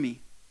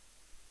blasphemy.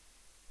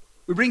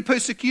 We bring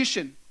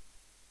persecution.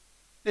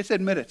 Let's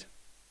admit it.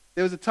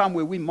 There was a time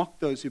where we mocked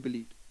those who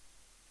believed.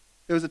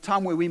 There was a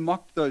time where we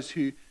mocked those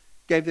who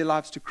gave their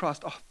lives to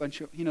Christ. Oh,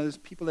 there's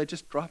people that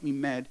just drive me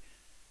mad.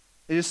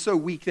 They're just so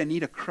weak, they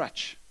need a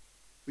crutch.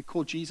 We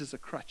call Jesus a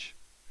crutch.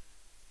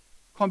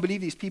 Can't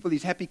believe these people,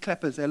 these happy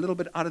clappers, they're a little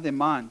bit out of their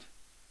mind.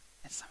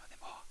 And some of them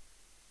are.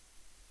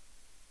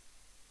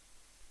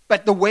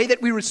 But the way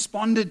that we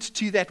responded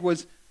to that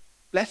was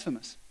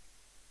blasphemous.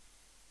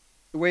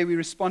 The way we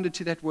responded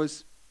to that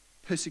was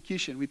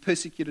persecution. We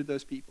persecuted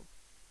those people.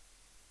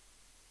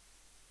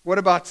 What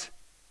about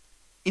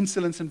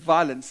insolence and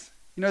violence?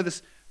 You know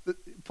this.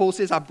 Paul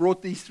says, I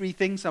brought these three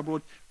things. I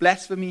brought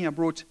blasphemy, I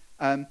brought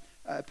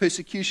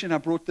persecution, I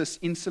brought this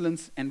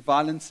insolence and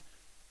violence.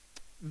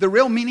 The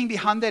real meaning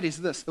behind that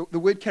is this. The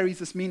word carries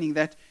this meaning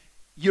that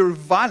you're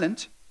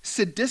violent,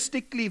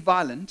 sadistically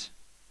violent,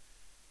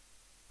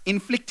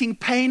 inflicting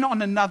pain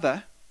on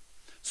another,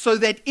 so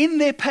that in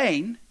their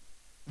pain,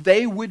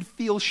 they would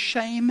feel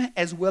shame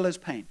as well as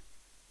pain.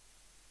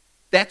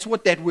 That's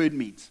what that word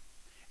means.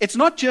 It's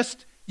not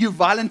just you're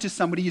violent to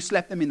somebody, you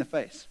slap them in the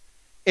face.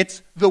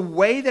 It's the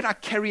way that I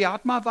carry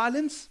out my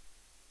violence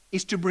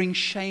is to bring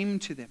shame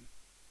to them.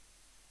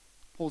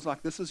 Paul's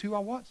like, this is who I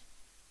was.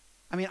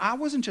 I mean, I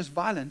wasn't just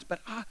violent, but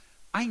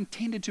I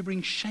intended to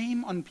bring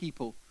shame on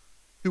people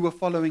who were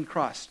following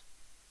Christ.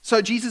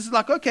 So Jesus is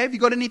like, okay, have you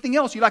got anything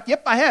else? You're like,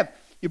 yep, I have.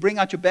 You bring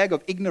out your bag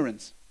of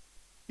ignorance.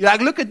 You're like,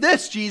 look at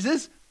this,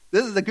 Jesus.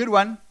 This is a good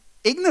one.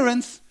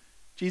 Ignorance.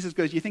 Jesus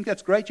goes, you think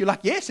that's great? You're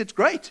like, yes, it's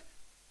great.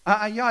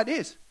 Yeah, it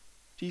is.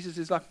 Jesus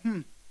is like,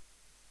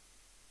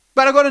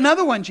 But I got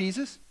another one,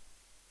 Jesus.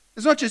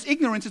 It's not just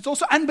ignorance, it's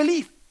also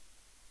unbelief.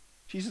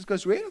 Jesus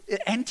goes, really?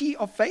 Anti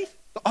of faith?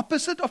 The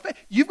opposite of faith?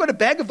 You've got a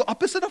bag of the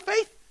opposite of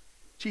faith?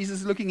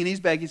 Jesus is looking in his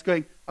bag, he's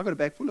going, I've got a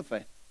bag full of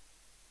faith.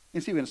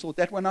 And see, we're going to sort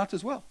that one out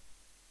as well.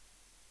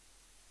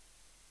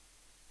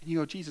 And you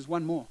go, Jesus,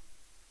 one more.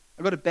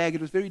 I got a bag,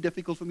 it was very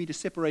difficult for me to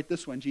separate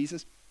this one,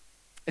 Jesus.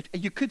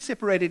 You could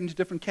separate it into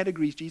different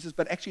categories, Jesus,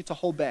 but actually it's a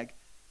whole bag.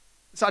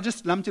 So I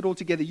just lumped it all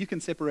together. You can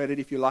separate it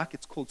if you like.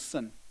 It's called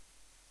sin.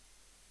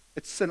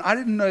 It's sin. I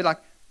didn't know,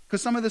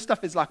 because some of the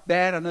stuff is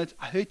bad. I know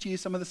I hurt you.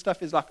 Some of the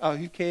stuff is oh,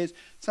 who cares?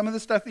 Some of the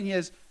stuff in here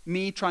is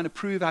me trying to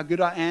prove how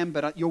good I am,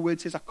 but your word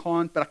says I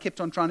can't, but I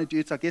kept on trying to do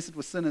it, so I guess it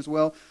was sin as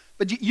well.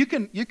 But you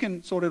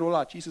can sort it all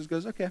out. Jesus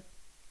goes, okay.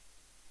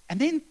 And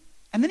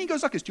then he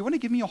goes like this, do you want to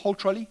give me your whole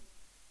trolley?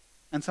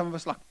 And some of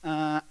us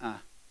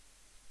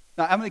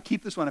Now, I'm going to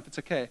keep this one if it's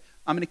okay.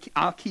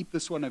 I'll keep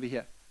this one over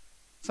here.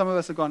 Some of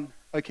us have gone,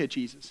 okay,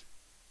 Jesus,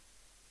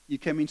 you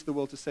came into the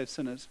world to save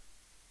sinners,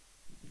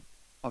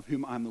 of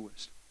whom I'm the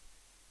worst.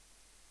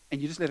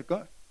 And you just let it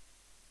go.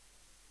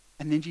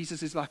 And then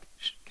Jesus is like,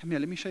 come here,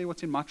 let me show you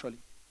what's in my trolley.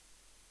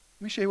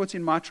 Let me show you what's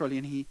in my trolley.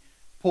 And he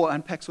Paul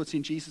unpacks what's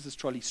in Jesus'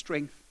 trolley,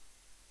 strength.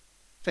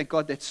 Thank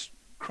God that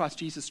Christ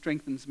Jesus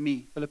strengthens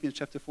me. Philippians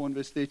chapter 4 and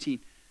verse 13.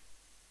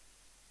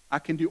 I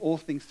can do all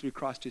things through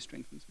Christ who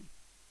strengthens me.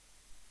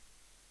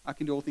 I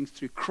can do all things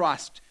through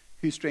Christ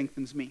who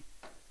strengthens me.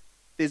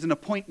 There's an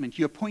appointment.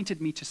 You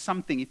appointed me to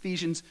something.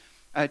 Ephesians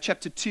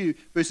chapter 2,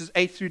 verses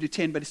 8 through to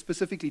 10, but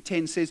specifically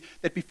 10 says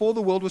that before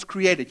the world was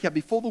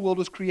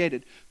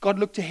created, God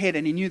looked ahead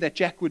and he knew that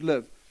Jack would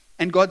live.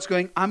 And God's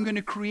going, I'm going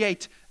to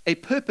create a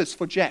purpose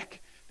for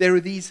Jack.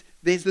 There's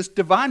this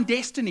divine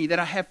destiny that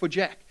I have for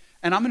Jack.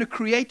 And I'm going to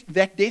create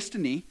that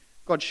destiny,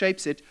 God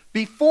shapes it,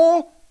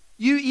 before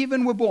you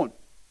even were born.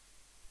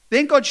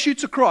 Then God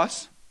shoots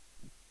across,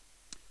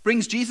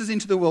 brings Jesus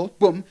into the world,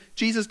 boom,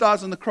 Jesus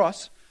dies on the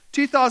cross.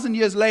 2,000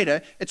 years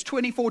later, it's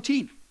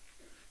 2014.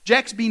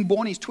 Jack's been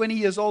born, he's 20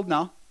 years old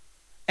now,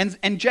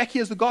 and Jack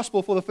hears the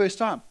gospel for the first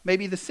time,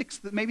 maybe the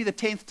 6th, maybe the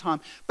 10th time.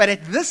 But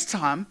at this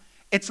time,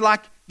 it's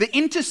like the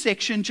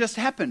intersection just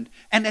happened.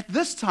 And at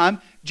this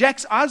time,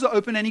 Jack's eyes are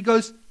open and he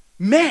goes,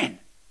 man,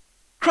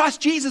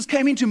 Christ Jesus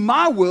came into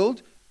my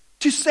world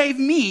to save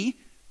me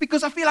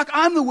because I feel like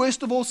I'm the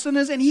worst of all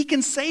sinners and he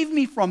can save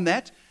me from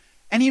that.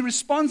 And he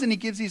responds and he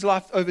gives his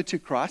life over to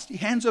Christ. He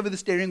hands over the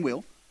steering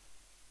wheel.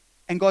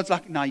 And God's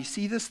like, now you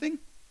see this thing?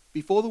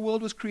 Before the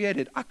world was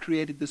created, I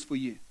created this for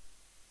you.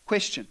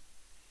 Question.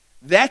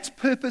 That's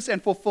purpose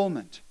and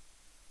fulfillment.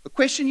 The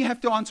question you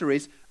have to answer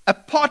is,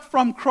 apart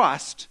from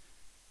Christ,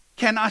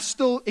 can I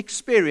still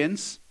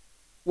experience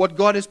what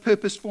God has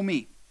purposed for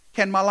me?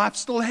 Can my life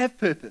still have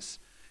purpose?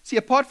 See,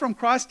 apart from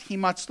Christ, he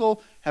might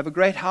still have a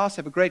great house,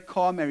 have a great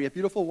car, marry a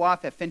beautiful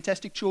wife, have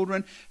fantastic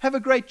children, have a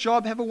great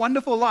job, have a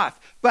wonderful life.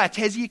 But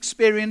has he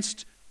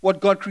experienced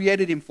what God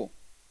created him for?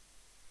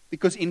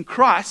 Because in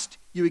Christ,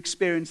 you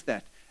experience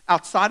that.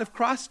 Outside of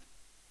Christ,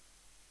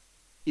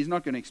 he's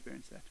not going to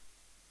experience that.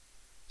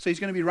 So he's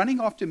going to be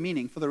running after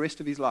meaning for the rest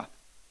of his life.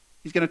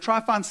 He's going to try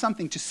to find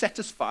something to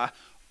satisfy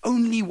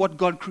only what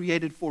God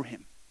created for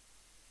him.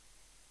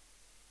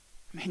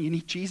 Man, you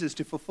need Jesus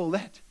to fulfill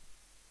that.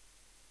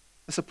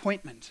 This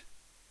appointment.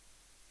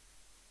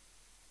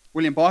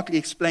 William Barclay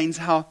explains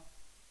how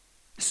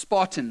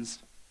Spartans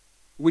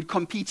would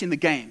compete in the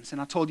games.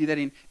 And I told you that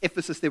in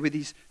Ephesus there were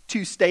these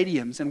two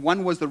stadiums, and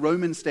one was the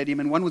Roman stadium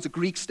and one was a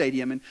Greek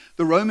stadium. And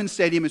the Roman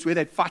stadium is where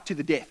they'd fight to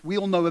the death. We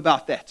all know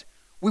about that.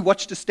 We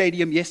watched a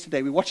stadium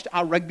yesterday. We watched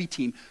our rugby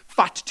team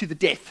fight to the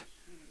death.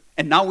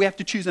 And now we have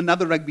to choose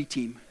another rugby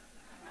team.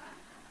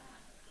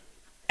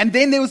 And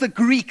then there was the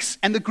Greeks,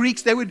 and the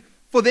Greeks,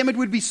 for them it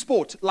would be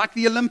sport, like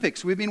the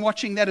Olympics. We've been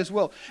watching that as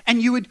well.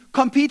 And you would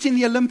compete in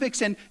the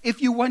Olympics, and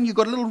if you won, you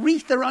got a little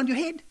wreath around your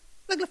head,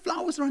 like the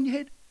flowers around your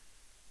head.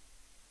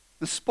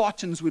 The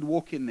Spartans would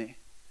walk in there,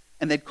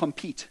 and they'd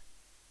compete.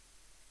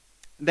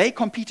 They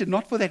competed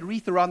not for that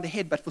wreath around the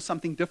head, but for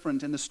something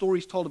different. And the story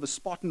is told of a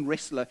Spartan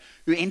wrestler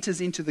who enters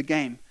into the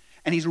game,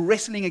 and he's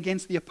wrestling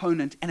against the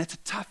opponent, and it's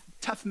a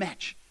tough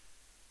match.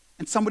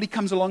 And somebody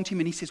comes along to him,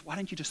 and he says, why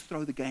don't you just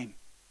throw the game?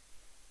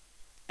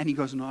 And he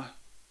goes, no,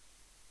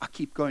 I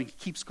keep going. He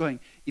keeps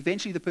going.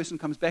 Eventually the person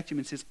comes back to him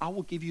and says, I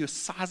will give you a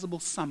sizable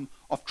sum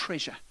of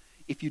treasure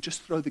if you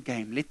just throw the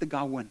game. Let the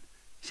guy win.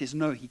 He says,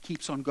 no, he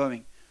keeps on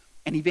going.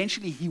 And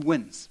eventually he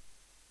wins.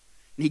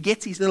 And he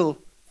gets his little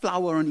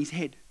flower on his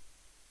head.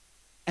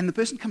 And the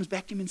person comes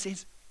back to him and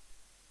says,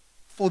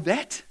 for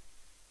that?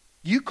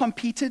 You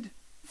competed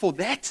for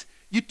that?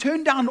 You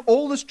turned down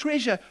all this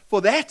treasure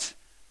for that?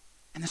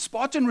 And the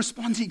Spartan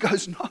responds, he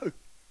goes, no,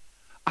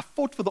 I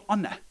fought for the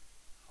honor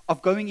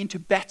of going into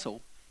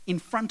battle in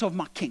front of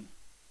my king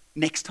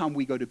next time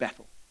we go to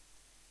battle.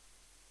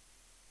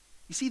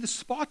 You see, the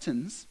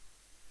Spartans,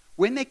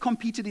 when they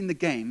competed in the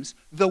games,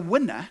 the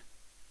winner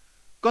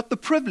got the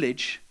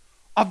privilege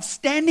of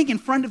standing in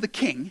front of the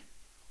king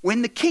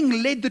when the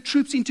king led the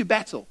troops into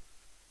battle.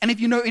 And if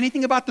you know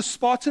anything about the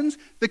Spartans,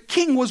 the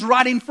king was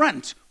right in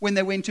front when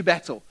they went to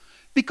battle.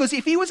 Because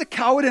if he was a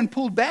coward and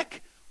pulled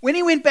back, when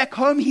he went back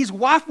home, his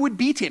wife would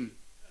beat him.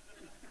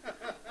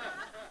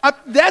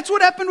 That's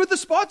what happened with the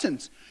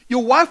Spartans.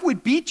 Your wife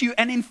would beat you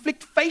and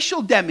inflict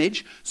facial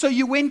damage. So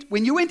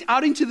when you went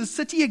out into the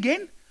city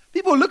again,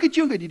 people would look at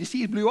you and go, did you see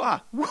his blue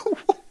eye?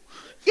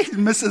 Yes,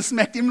 Mrs.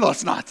 smacked him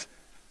last night.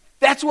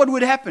 That's what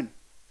would happen.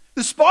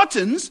 The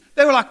Spartans,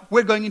 they were like,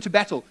 we're going into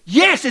battle.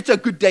 Yes, it's a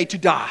good day to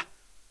die.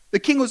 The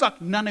king was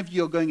like, none of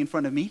you are going in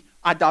front of me.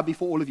 I die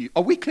before all of you.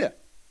 Are we clear?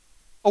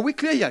 Are we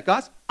clear here,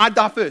 guys? I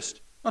die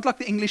first. Not like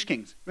the English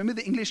kings. Remember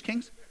the English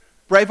kings?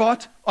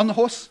 Braveheart on the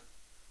horse.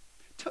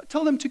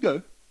 Tell them to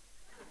go.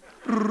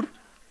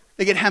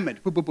 They get hammered.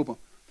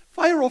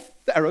 Fire off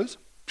the arrows.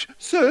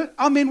 Sir,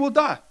 our men will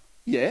die.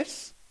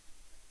 Yes.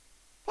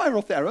 Fire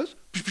off the arrows.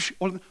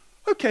 All of them.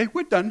 Okay,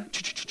 we're done.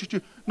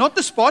 Not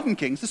the Spartan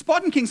kings. The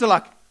Spartan kings are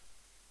like,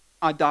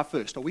 I die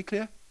first. Are we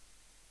clear?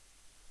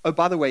 Oh,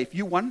 by the way, if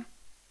you won,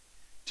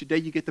 today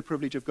you get the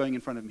privilege of going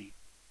in front of me.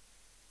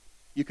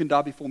 You can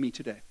die before me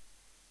today.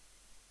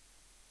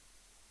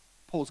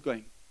 Paul's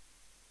going,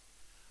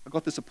 I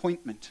got this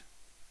appointment.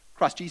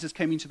 Christ Jesus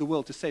came into the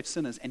world to save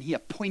sinners, and he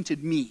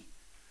appointed me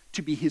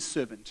to be his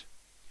servant.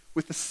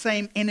 with the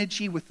same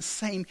energy, with the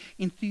same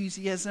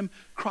enthusiasm.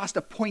 Christ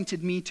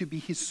appointed me to be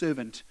his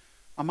servant.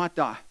 I might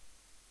die,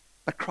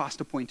 but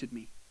Christ appointed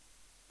me.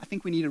 I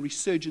think we need a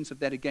resurgence of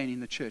that again in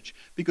the church,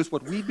 because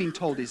what we've been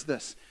told is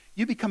this: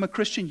 you become a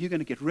Christian, you're going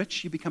to get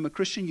rich. You become a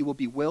Christian, you will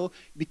be well.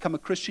 You become a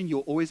Christian,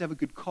 you'll always have a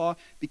good car.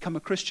 Become a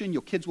Christian,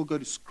 your kids will go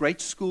to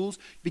great schools.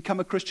 Become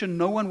a Christian,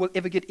 no one will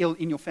ever get ill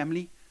in your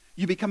family.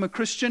 You become a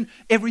Christian,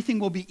 everything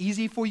will be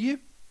easy for you,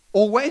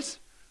 always.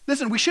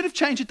 Listen, we should have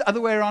changed it the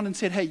other way around and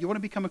said, hey, you want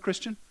to become a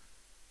Christian?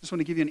 Just want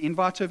to give you an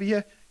invite over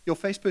here. You'll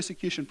face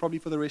persecution probably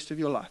for the rest of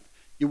your life.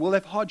 You will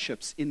have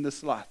hardships in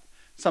this life.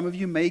 Some of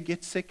you may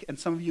get sick, and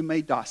some of you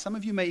may die. Some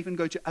of you may even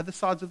go to other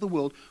sides of the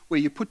world where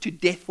you're put to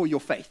death for your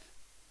faith.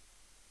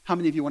 How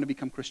many of you want to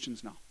become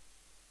Christians now?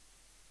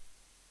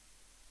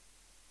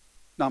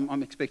 No,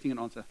 I'm expecting an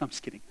answer. I'm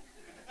just kidding.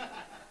 I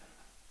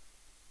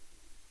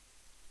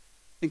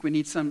think we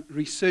need some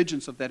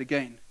resurgence of that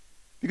again,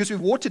 because we've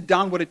watered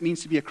down what it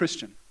means to be a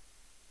Christian.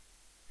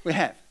 We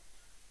have.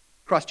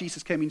 Christ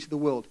Jesus came into the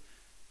world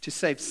to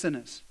save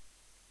sinners.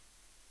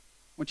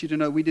 I want you to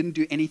know we didn't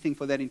do anything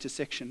for that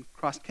intersection.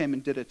 Christ came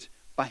and did it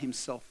by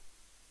himself.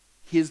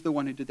 He's the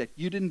one who did that.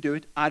 You didn't do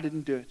it. I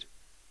didn't do it.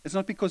 It's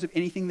not because of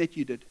anything that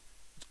you did.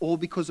 It's all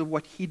because of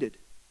what he did.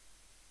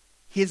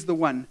 He's the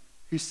one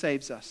who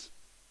saves us.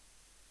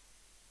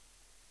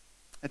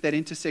 At that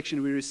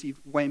intersection, we receive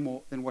way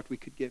more than what we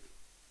could give.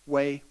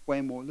 Way,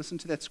 way more. Listen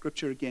to that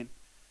scripture again.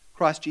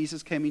 Christ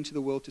Jesus came into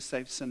the world to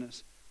save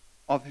sinners,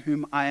 of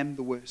whom I am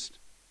the worst.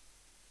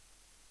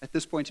 At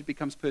this point, it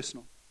becomes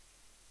personal,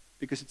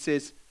 because it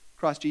says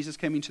Christ Jesus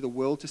came into the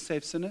world to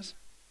save sinners,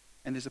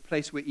 and there's a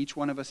place where each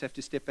one of us have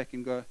to step back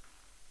and go,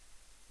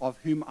 of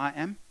whom I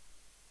am.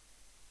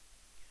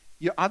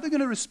 You're either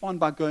going to respond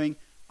by going,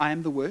 I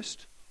am the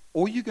worst,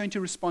 or you're going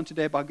to respond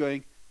today by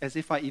going, as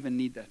if I even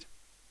need that.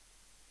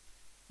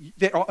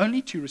 There are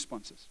only two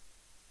responses.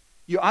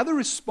 You either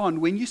respond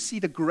when you see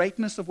the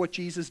greatness of what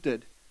Jesus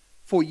did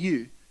for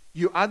you.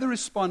 You either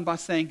respond by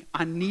saying,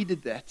 I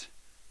needed that.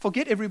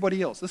 Forget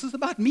everybody else. This is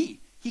about me.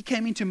 He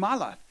came into my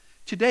life.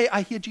 Today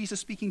I hear Jesus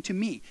speaking to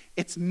me.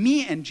 It's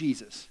me and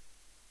Jesus.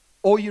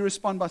 Or you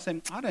respond by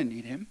saying, I don't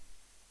need him.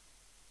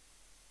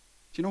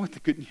 Do you know what the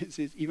good news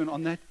is even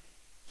on that?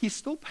 He's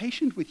still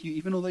patient with you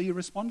even although you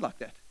respond like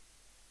that.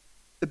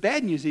 The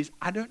bad news is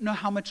I don't know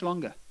how much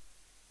longer.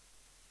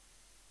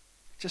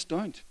 Just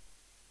don't.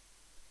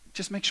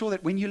 Just make sure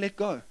that when you let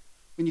go,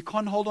 when you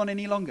can't hold on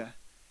any longer,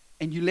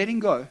 and you're letting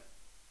go,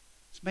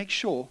 just make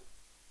sure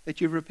that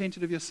you've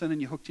repented of your sin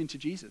and you're hooked into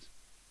Jesus.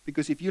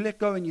 Because if you let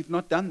go and you've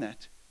not done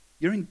that,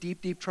 you're in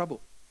deep, deep trouble.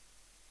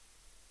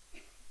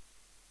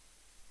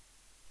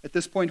 At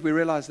this point, we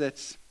realize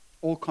that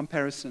all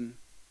comparison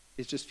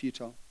is just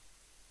futile.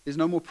 There's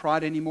no more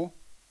pride anymore.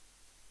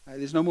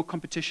 There's no more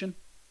competition.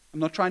 I'm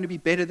not trying to be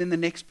better than the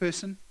next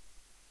person.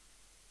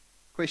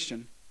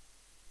 Question: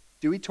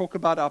 do we talk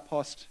about our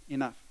past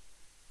enough?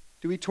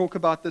 Do we talk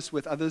about this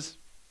with others?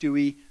 Do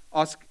we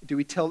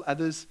tell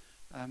others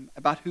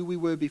about who we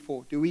were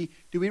before? Do we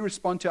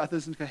respond to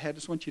others and go, hey, I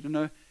just want you to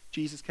know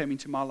Jesus came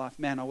into my life.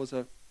 Man, I was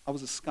a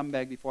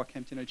scumbag before I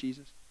came to know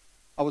Jesus.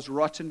 I was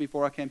rotten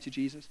before I came to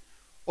Jesus.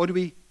 Or do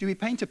we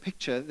paint a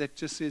picture that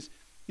just says,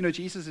 you know,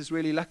 Jesus is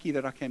really lucky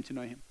that I came to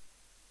know him.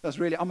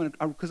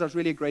 Because I was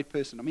really a great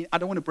person. I mean, I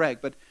don't want to brag,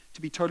 but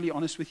to be totally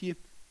honest with you,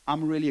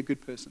 I'm really a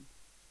good person.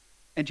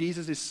 And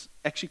Jesus is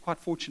actually quite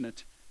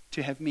fortunate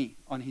to have me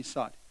on his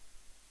side.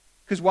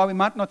 Because while we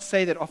might not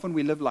say that, often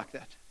we live like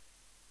that.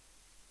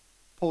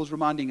 Paul's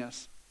reminding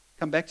us,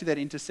 come back to that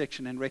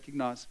intersection and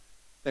recognize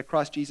that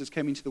Christ Jesus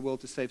came into the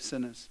world to save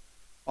sinners,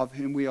 of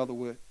whom we are the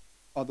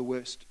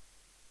worst.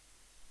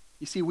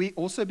 You see, we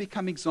also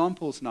become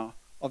examples now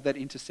of that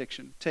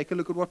intersection. Take a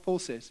look at what Paul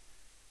says.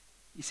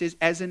 He says,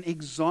 as an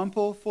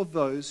example for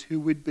those who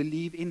would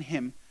believe in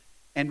him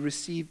and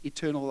receive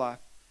eternal life.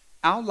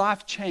 Our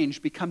life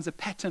change becomes a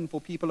pattern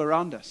for people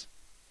around us.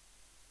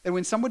 And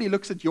when somebody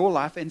looks at your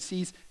life and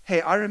sees,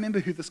 hey, I remember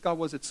who this guy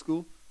was at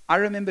school. I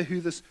remember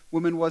who this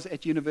woman was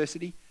at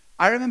university.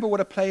 I remember what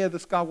a player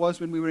this guy was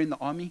when we were in the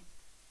army.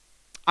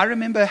 I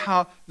remember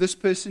how this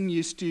person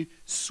used to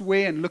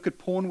swear and look at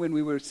porn when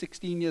we were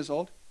 16 years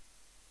old.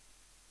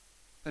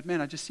 But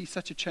man, I just see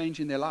such a change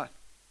in their life.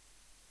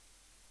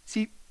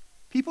 See,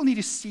 people need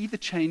to see the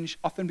change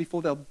often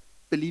before they'll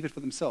believe it for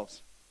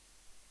themselves.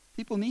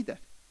 People need that.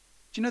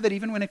 Do you know that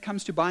even when it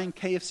comes to buying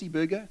KFC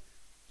burger,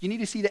 you need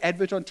to see the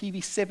advert on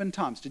TV 7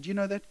 times? Did you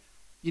know that?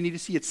 You need to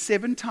see it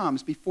 7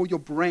 times before your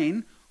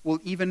brain will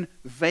even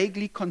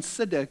vaguely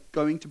consider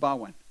going to buy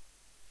one.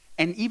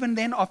 And even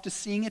then, after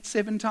seeing it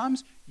 7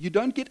 times, you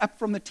don't get up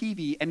from the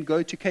TV and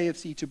go to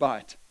KFC to buy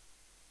it.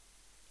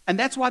 And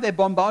that's why they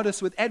bombard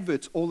us with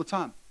adverts all the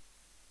time.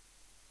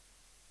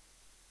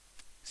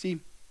 See,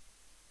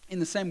 in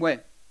the same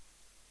way,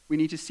 we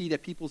need to see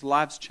that people's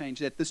lives change,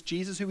 that this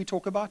Jesus who we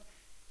talk about,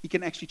 he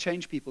can actually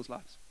change people's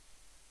lives.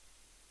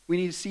 We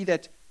need to see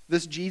that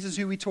this Jesus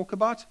who we talk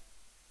about,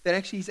 that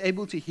actually is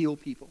able to heal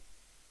people.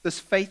 This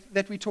faith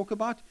that we talk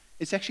about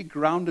is actually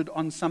grounded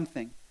on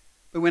something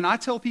But when I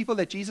tell people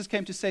that Jesus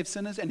came to save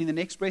sinners and in the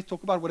next breath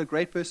talk about what a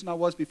great person I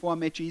was before I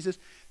met Jesus,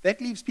 that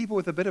leaves people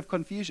with a bit of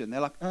confusion. They're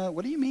like,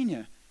 what do you mean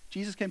here?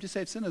 Jesus came to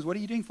save sinners. What are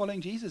you doing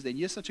following Jesus then?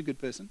 You're such a good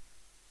person.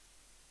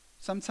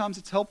 Sometimes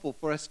it's helpful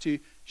for us to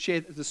share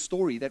the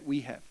story that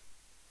we have.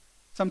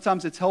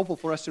 Sometimes it's helpful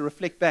for us to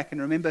reflect back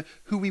and remember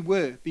who we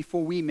were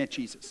before we met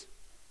Jesus.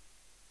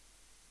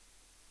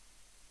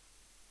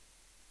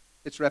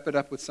 Let's wrap it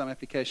up with some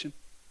application.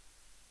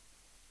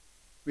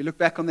 We look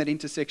back on that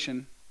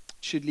intersection. It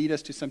should lead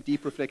us to some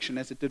deep reflection,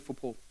 as it did for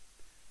Paul.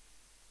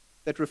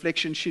 That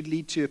reflection should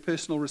lead to a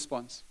personal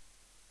response.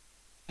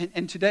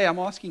 And today I'm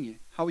asking you,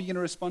 how are you going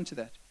to respond to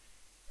that?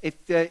 If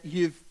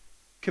you've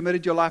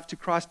committed your life to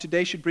Christ,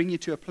 today should bring you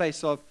to a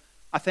place of,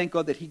 I thank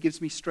God that He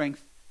gives me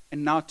strength,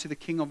 and now to the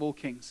King of all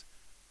kings,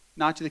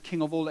 now to the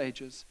King of all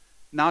ages,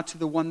 now to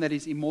the one that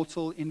is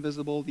immortal,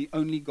 invisible, the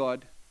only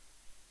God,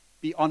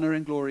 be honor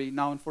and glory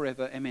now and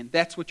forever. Amen.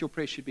 That's what your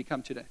prayer should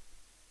become today.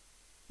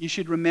 You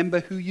should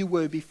remember who you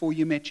were before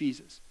you met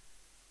Jesus.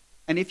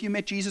 And if you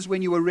met Jesus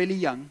when you were really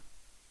young,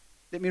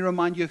 let me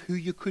remind you of who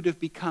you could have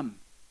become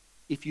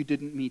if you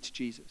didn't meet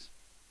Jesus.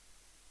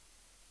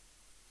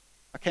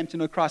 I came to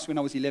know Christ when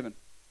I was 11.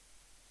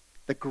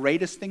 The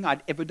greatest thing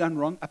I'd ever done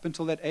wrong up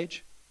until that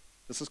age,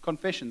 this is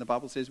confession. The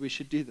Bible says we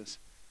should do this.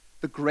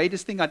 The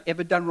greatest thing I'd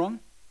ever done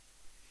wrong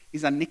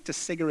is I nicked a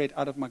cigarette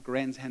out of my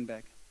grand's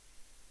handbag.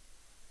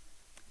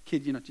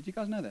 Kid, did you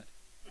guys know that?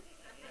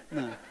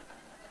 No.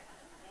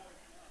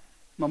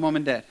 My mom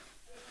and dad.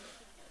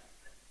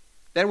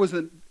 That was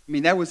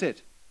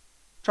it.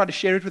 Tried to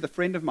share it with a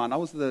friend of mine. I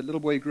was the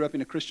little boy who grew up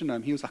in a Christian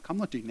home. He was like, I'm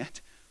not doing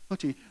that.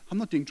 I'm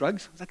not doing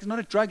drugs. I was like, it's not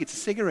a drug, it's a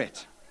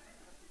cigarette.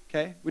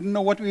 Okay? We didn't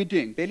know what we were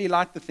doing. Barely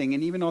light the thing,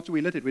 and even after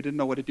we lit it, we didn't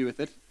know what to do with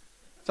it.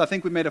 So I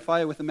think we made a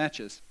fire with the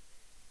matches.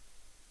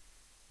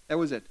 That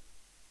was it.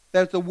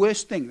 That was the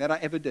worst thing that I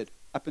ever did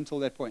up until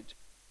that point.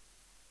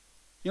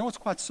 You know what's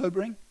quite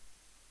sobering?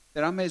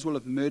 That I may as well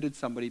have murdered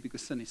somebody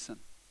because sin is sin.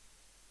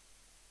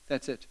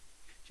 That's it. Do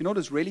you know what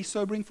is really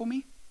sobering for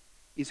me?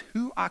 Is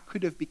who I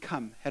could have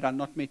become had I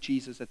not met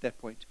Jesus at that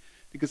point.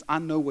 Because I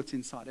know what's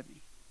inside of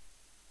me.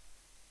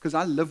 Because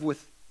I live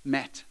with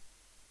Matt.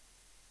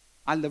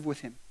 I live with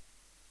him.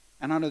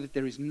 And I know that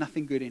there is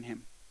nothing good in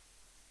him.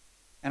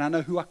 And I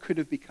know who I could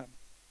have become.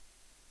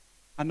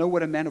 I know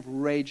what a man of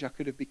rage I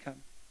could have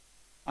become.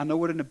 I know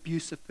what an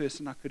abusive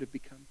person I could have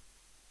become.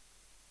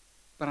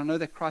 But I know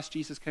that Christ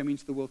Jesus came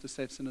into the world to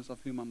save sinners,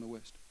 of whom I'm the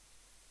worst.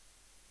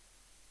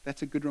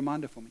 That's a good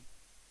reminder for me.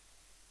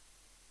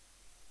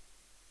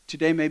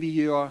 Today, maybe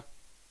you are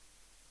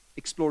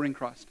exploring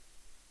Christ.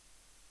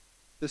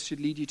 This should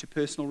lead you to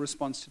personal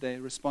response today,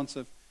 a response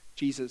of,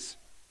 Jesus,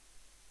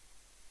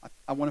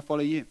 I want to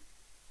follow you.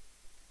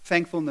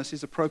 Thankfulness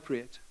is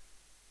appropriate.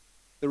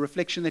 The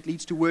reflection that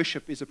leads to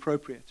worship is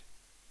appropriate.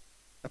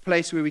 A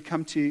place where we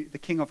come to the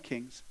King of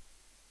Kings,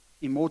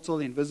 immortal,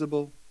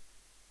 invisible,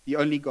 the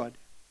only God,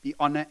 be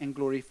honor and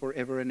glory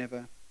forever and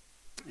ever.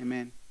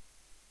 Amen.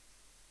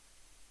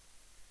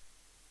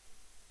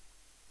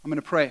 I'm going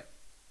to pray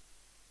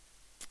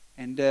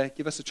and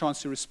give us a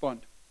chance to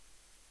respond.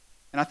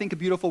 And I think a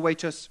beautiful way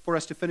for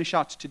us to finish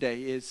out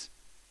today is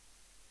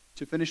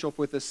to finish off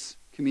with this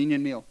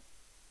communion meal.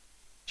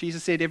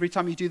 Jesus said, every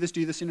time you do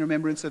this in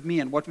remembrance of me.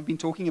 And what we've been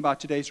talking about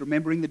today is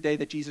remembering the day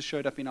that Jesus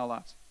showed up in our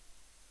lives.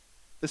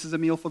 This is a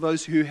meal for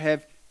those who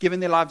have given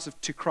their lives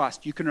to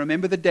Christ. You can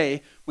remember the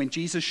day when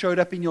Jesus showed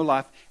up in your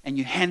life and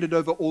you handed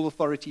over all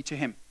authority to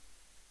Him.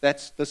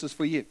 This is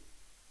for you.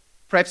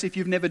 Perhaps if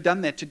you've never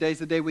done that, today's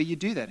the day where you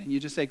do that. And you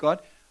just say,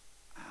 God,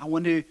 I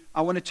want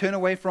to turn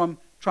away from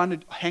trying to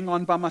hang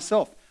on by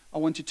myself. I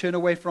want to turn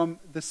away from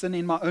the sin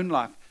in my own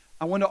life.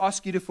 I want to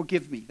ask you to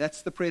forgive me.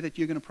 That's the prayer that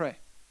you're going to pray.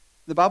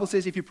 The Bible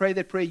says if you pray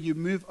that prayer, you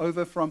move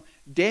over from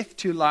death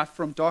to life,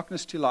 from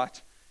darkness to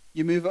light.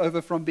 You move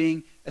over from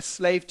being a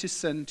slave to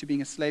sin to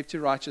being a slave to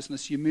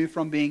righteousness. You move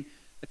from being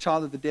a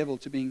child of the devil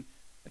to being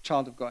a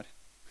child of God.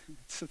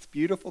 It's a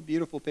beautiful,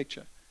 beautiful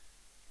picture.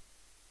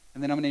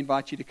 And then I'm going to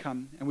invite you to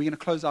come, and we're going to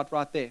close out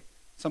right there.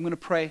 So I'm going to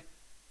pray,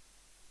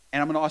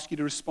 and I'm going to ask you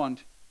to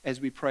respond as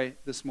we pray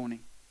this morning.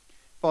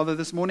 Father,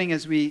 this morning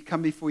as we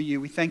come before you,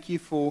 we thank you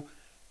for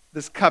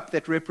this cup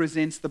that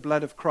represents the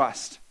blood of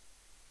Christ.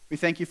 We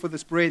thank you for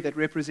this bread that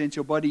represents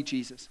your body,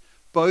 Jesus.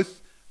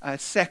 Both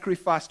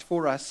sacrificed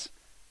for us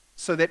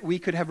so that we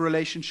could have a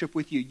relationship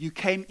with you. You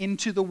came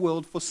into the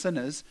world for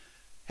sinners,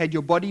 had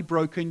your body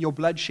broken, your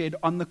blood shed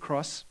on the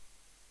cross,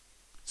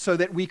 so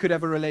that we could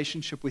have a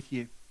relationship with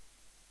you.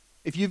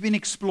 If you've been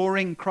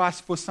exploring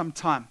Christ for some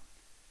time,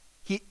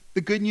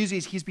 the good news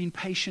is He's been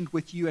patient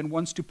with you and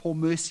wants to pour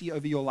mercy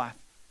over your life.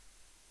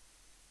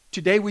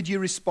 Today, would you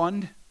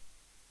respond?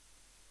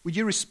 Would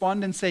you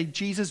respond and say,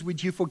 Jesus,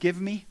 would you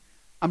forgive me?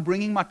 I'm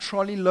bringing my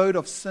trolley load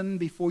of sin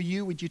before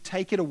you. Would you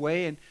take it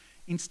away? And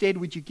instead,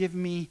 would you give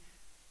me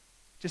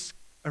just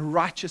a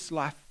righteous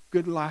life,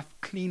 good life,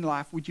 clean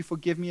life? Would you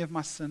forgive me of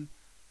my sin?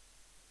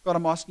 God,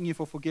 I'm asking you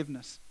for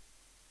forgiveness.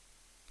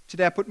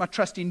 Today, I put my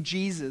trust in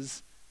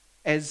Jesus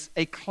as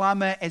a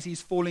climber, as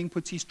he's falling,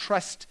 puts his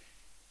trust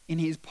in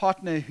his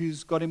partner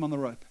who's got him on the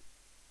rope.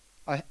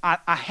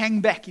 I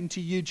hang back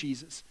into you,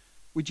 Jesus.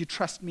 Would you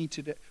trust me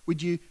today?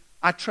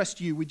 I trust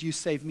you. Would you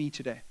save me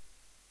today?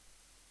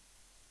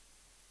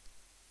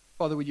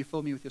 Father, would you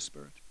fill me with your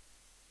Spirit?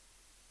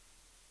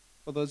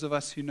 For those of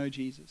us who know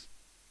Jesus,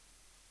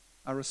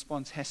 our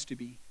response has to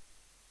be,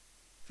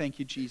 thank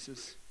you,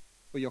 Jesus,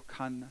 for your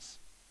kindness.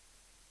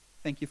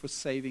 Thank you for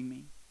saving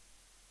me.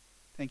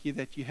 Thank you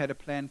that you had a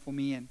plan for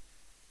me, and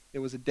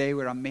there was a day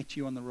where I met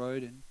you on the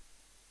road, and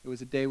there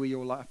was a day where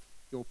your life,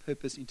 your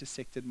purpose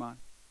intersected mine.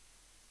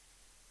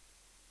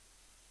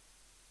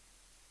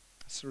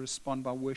 So respond by worship.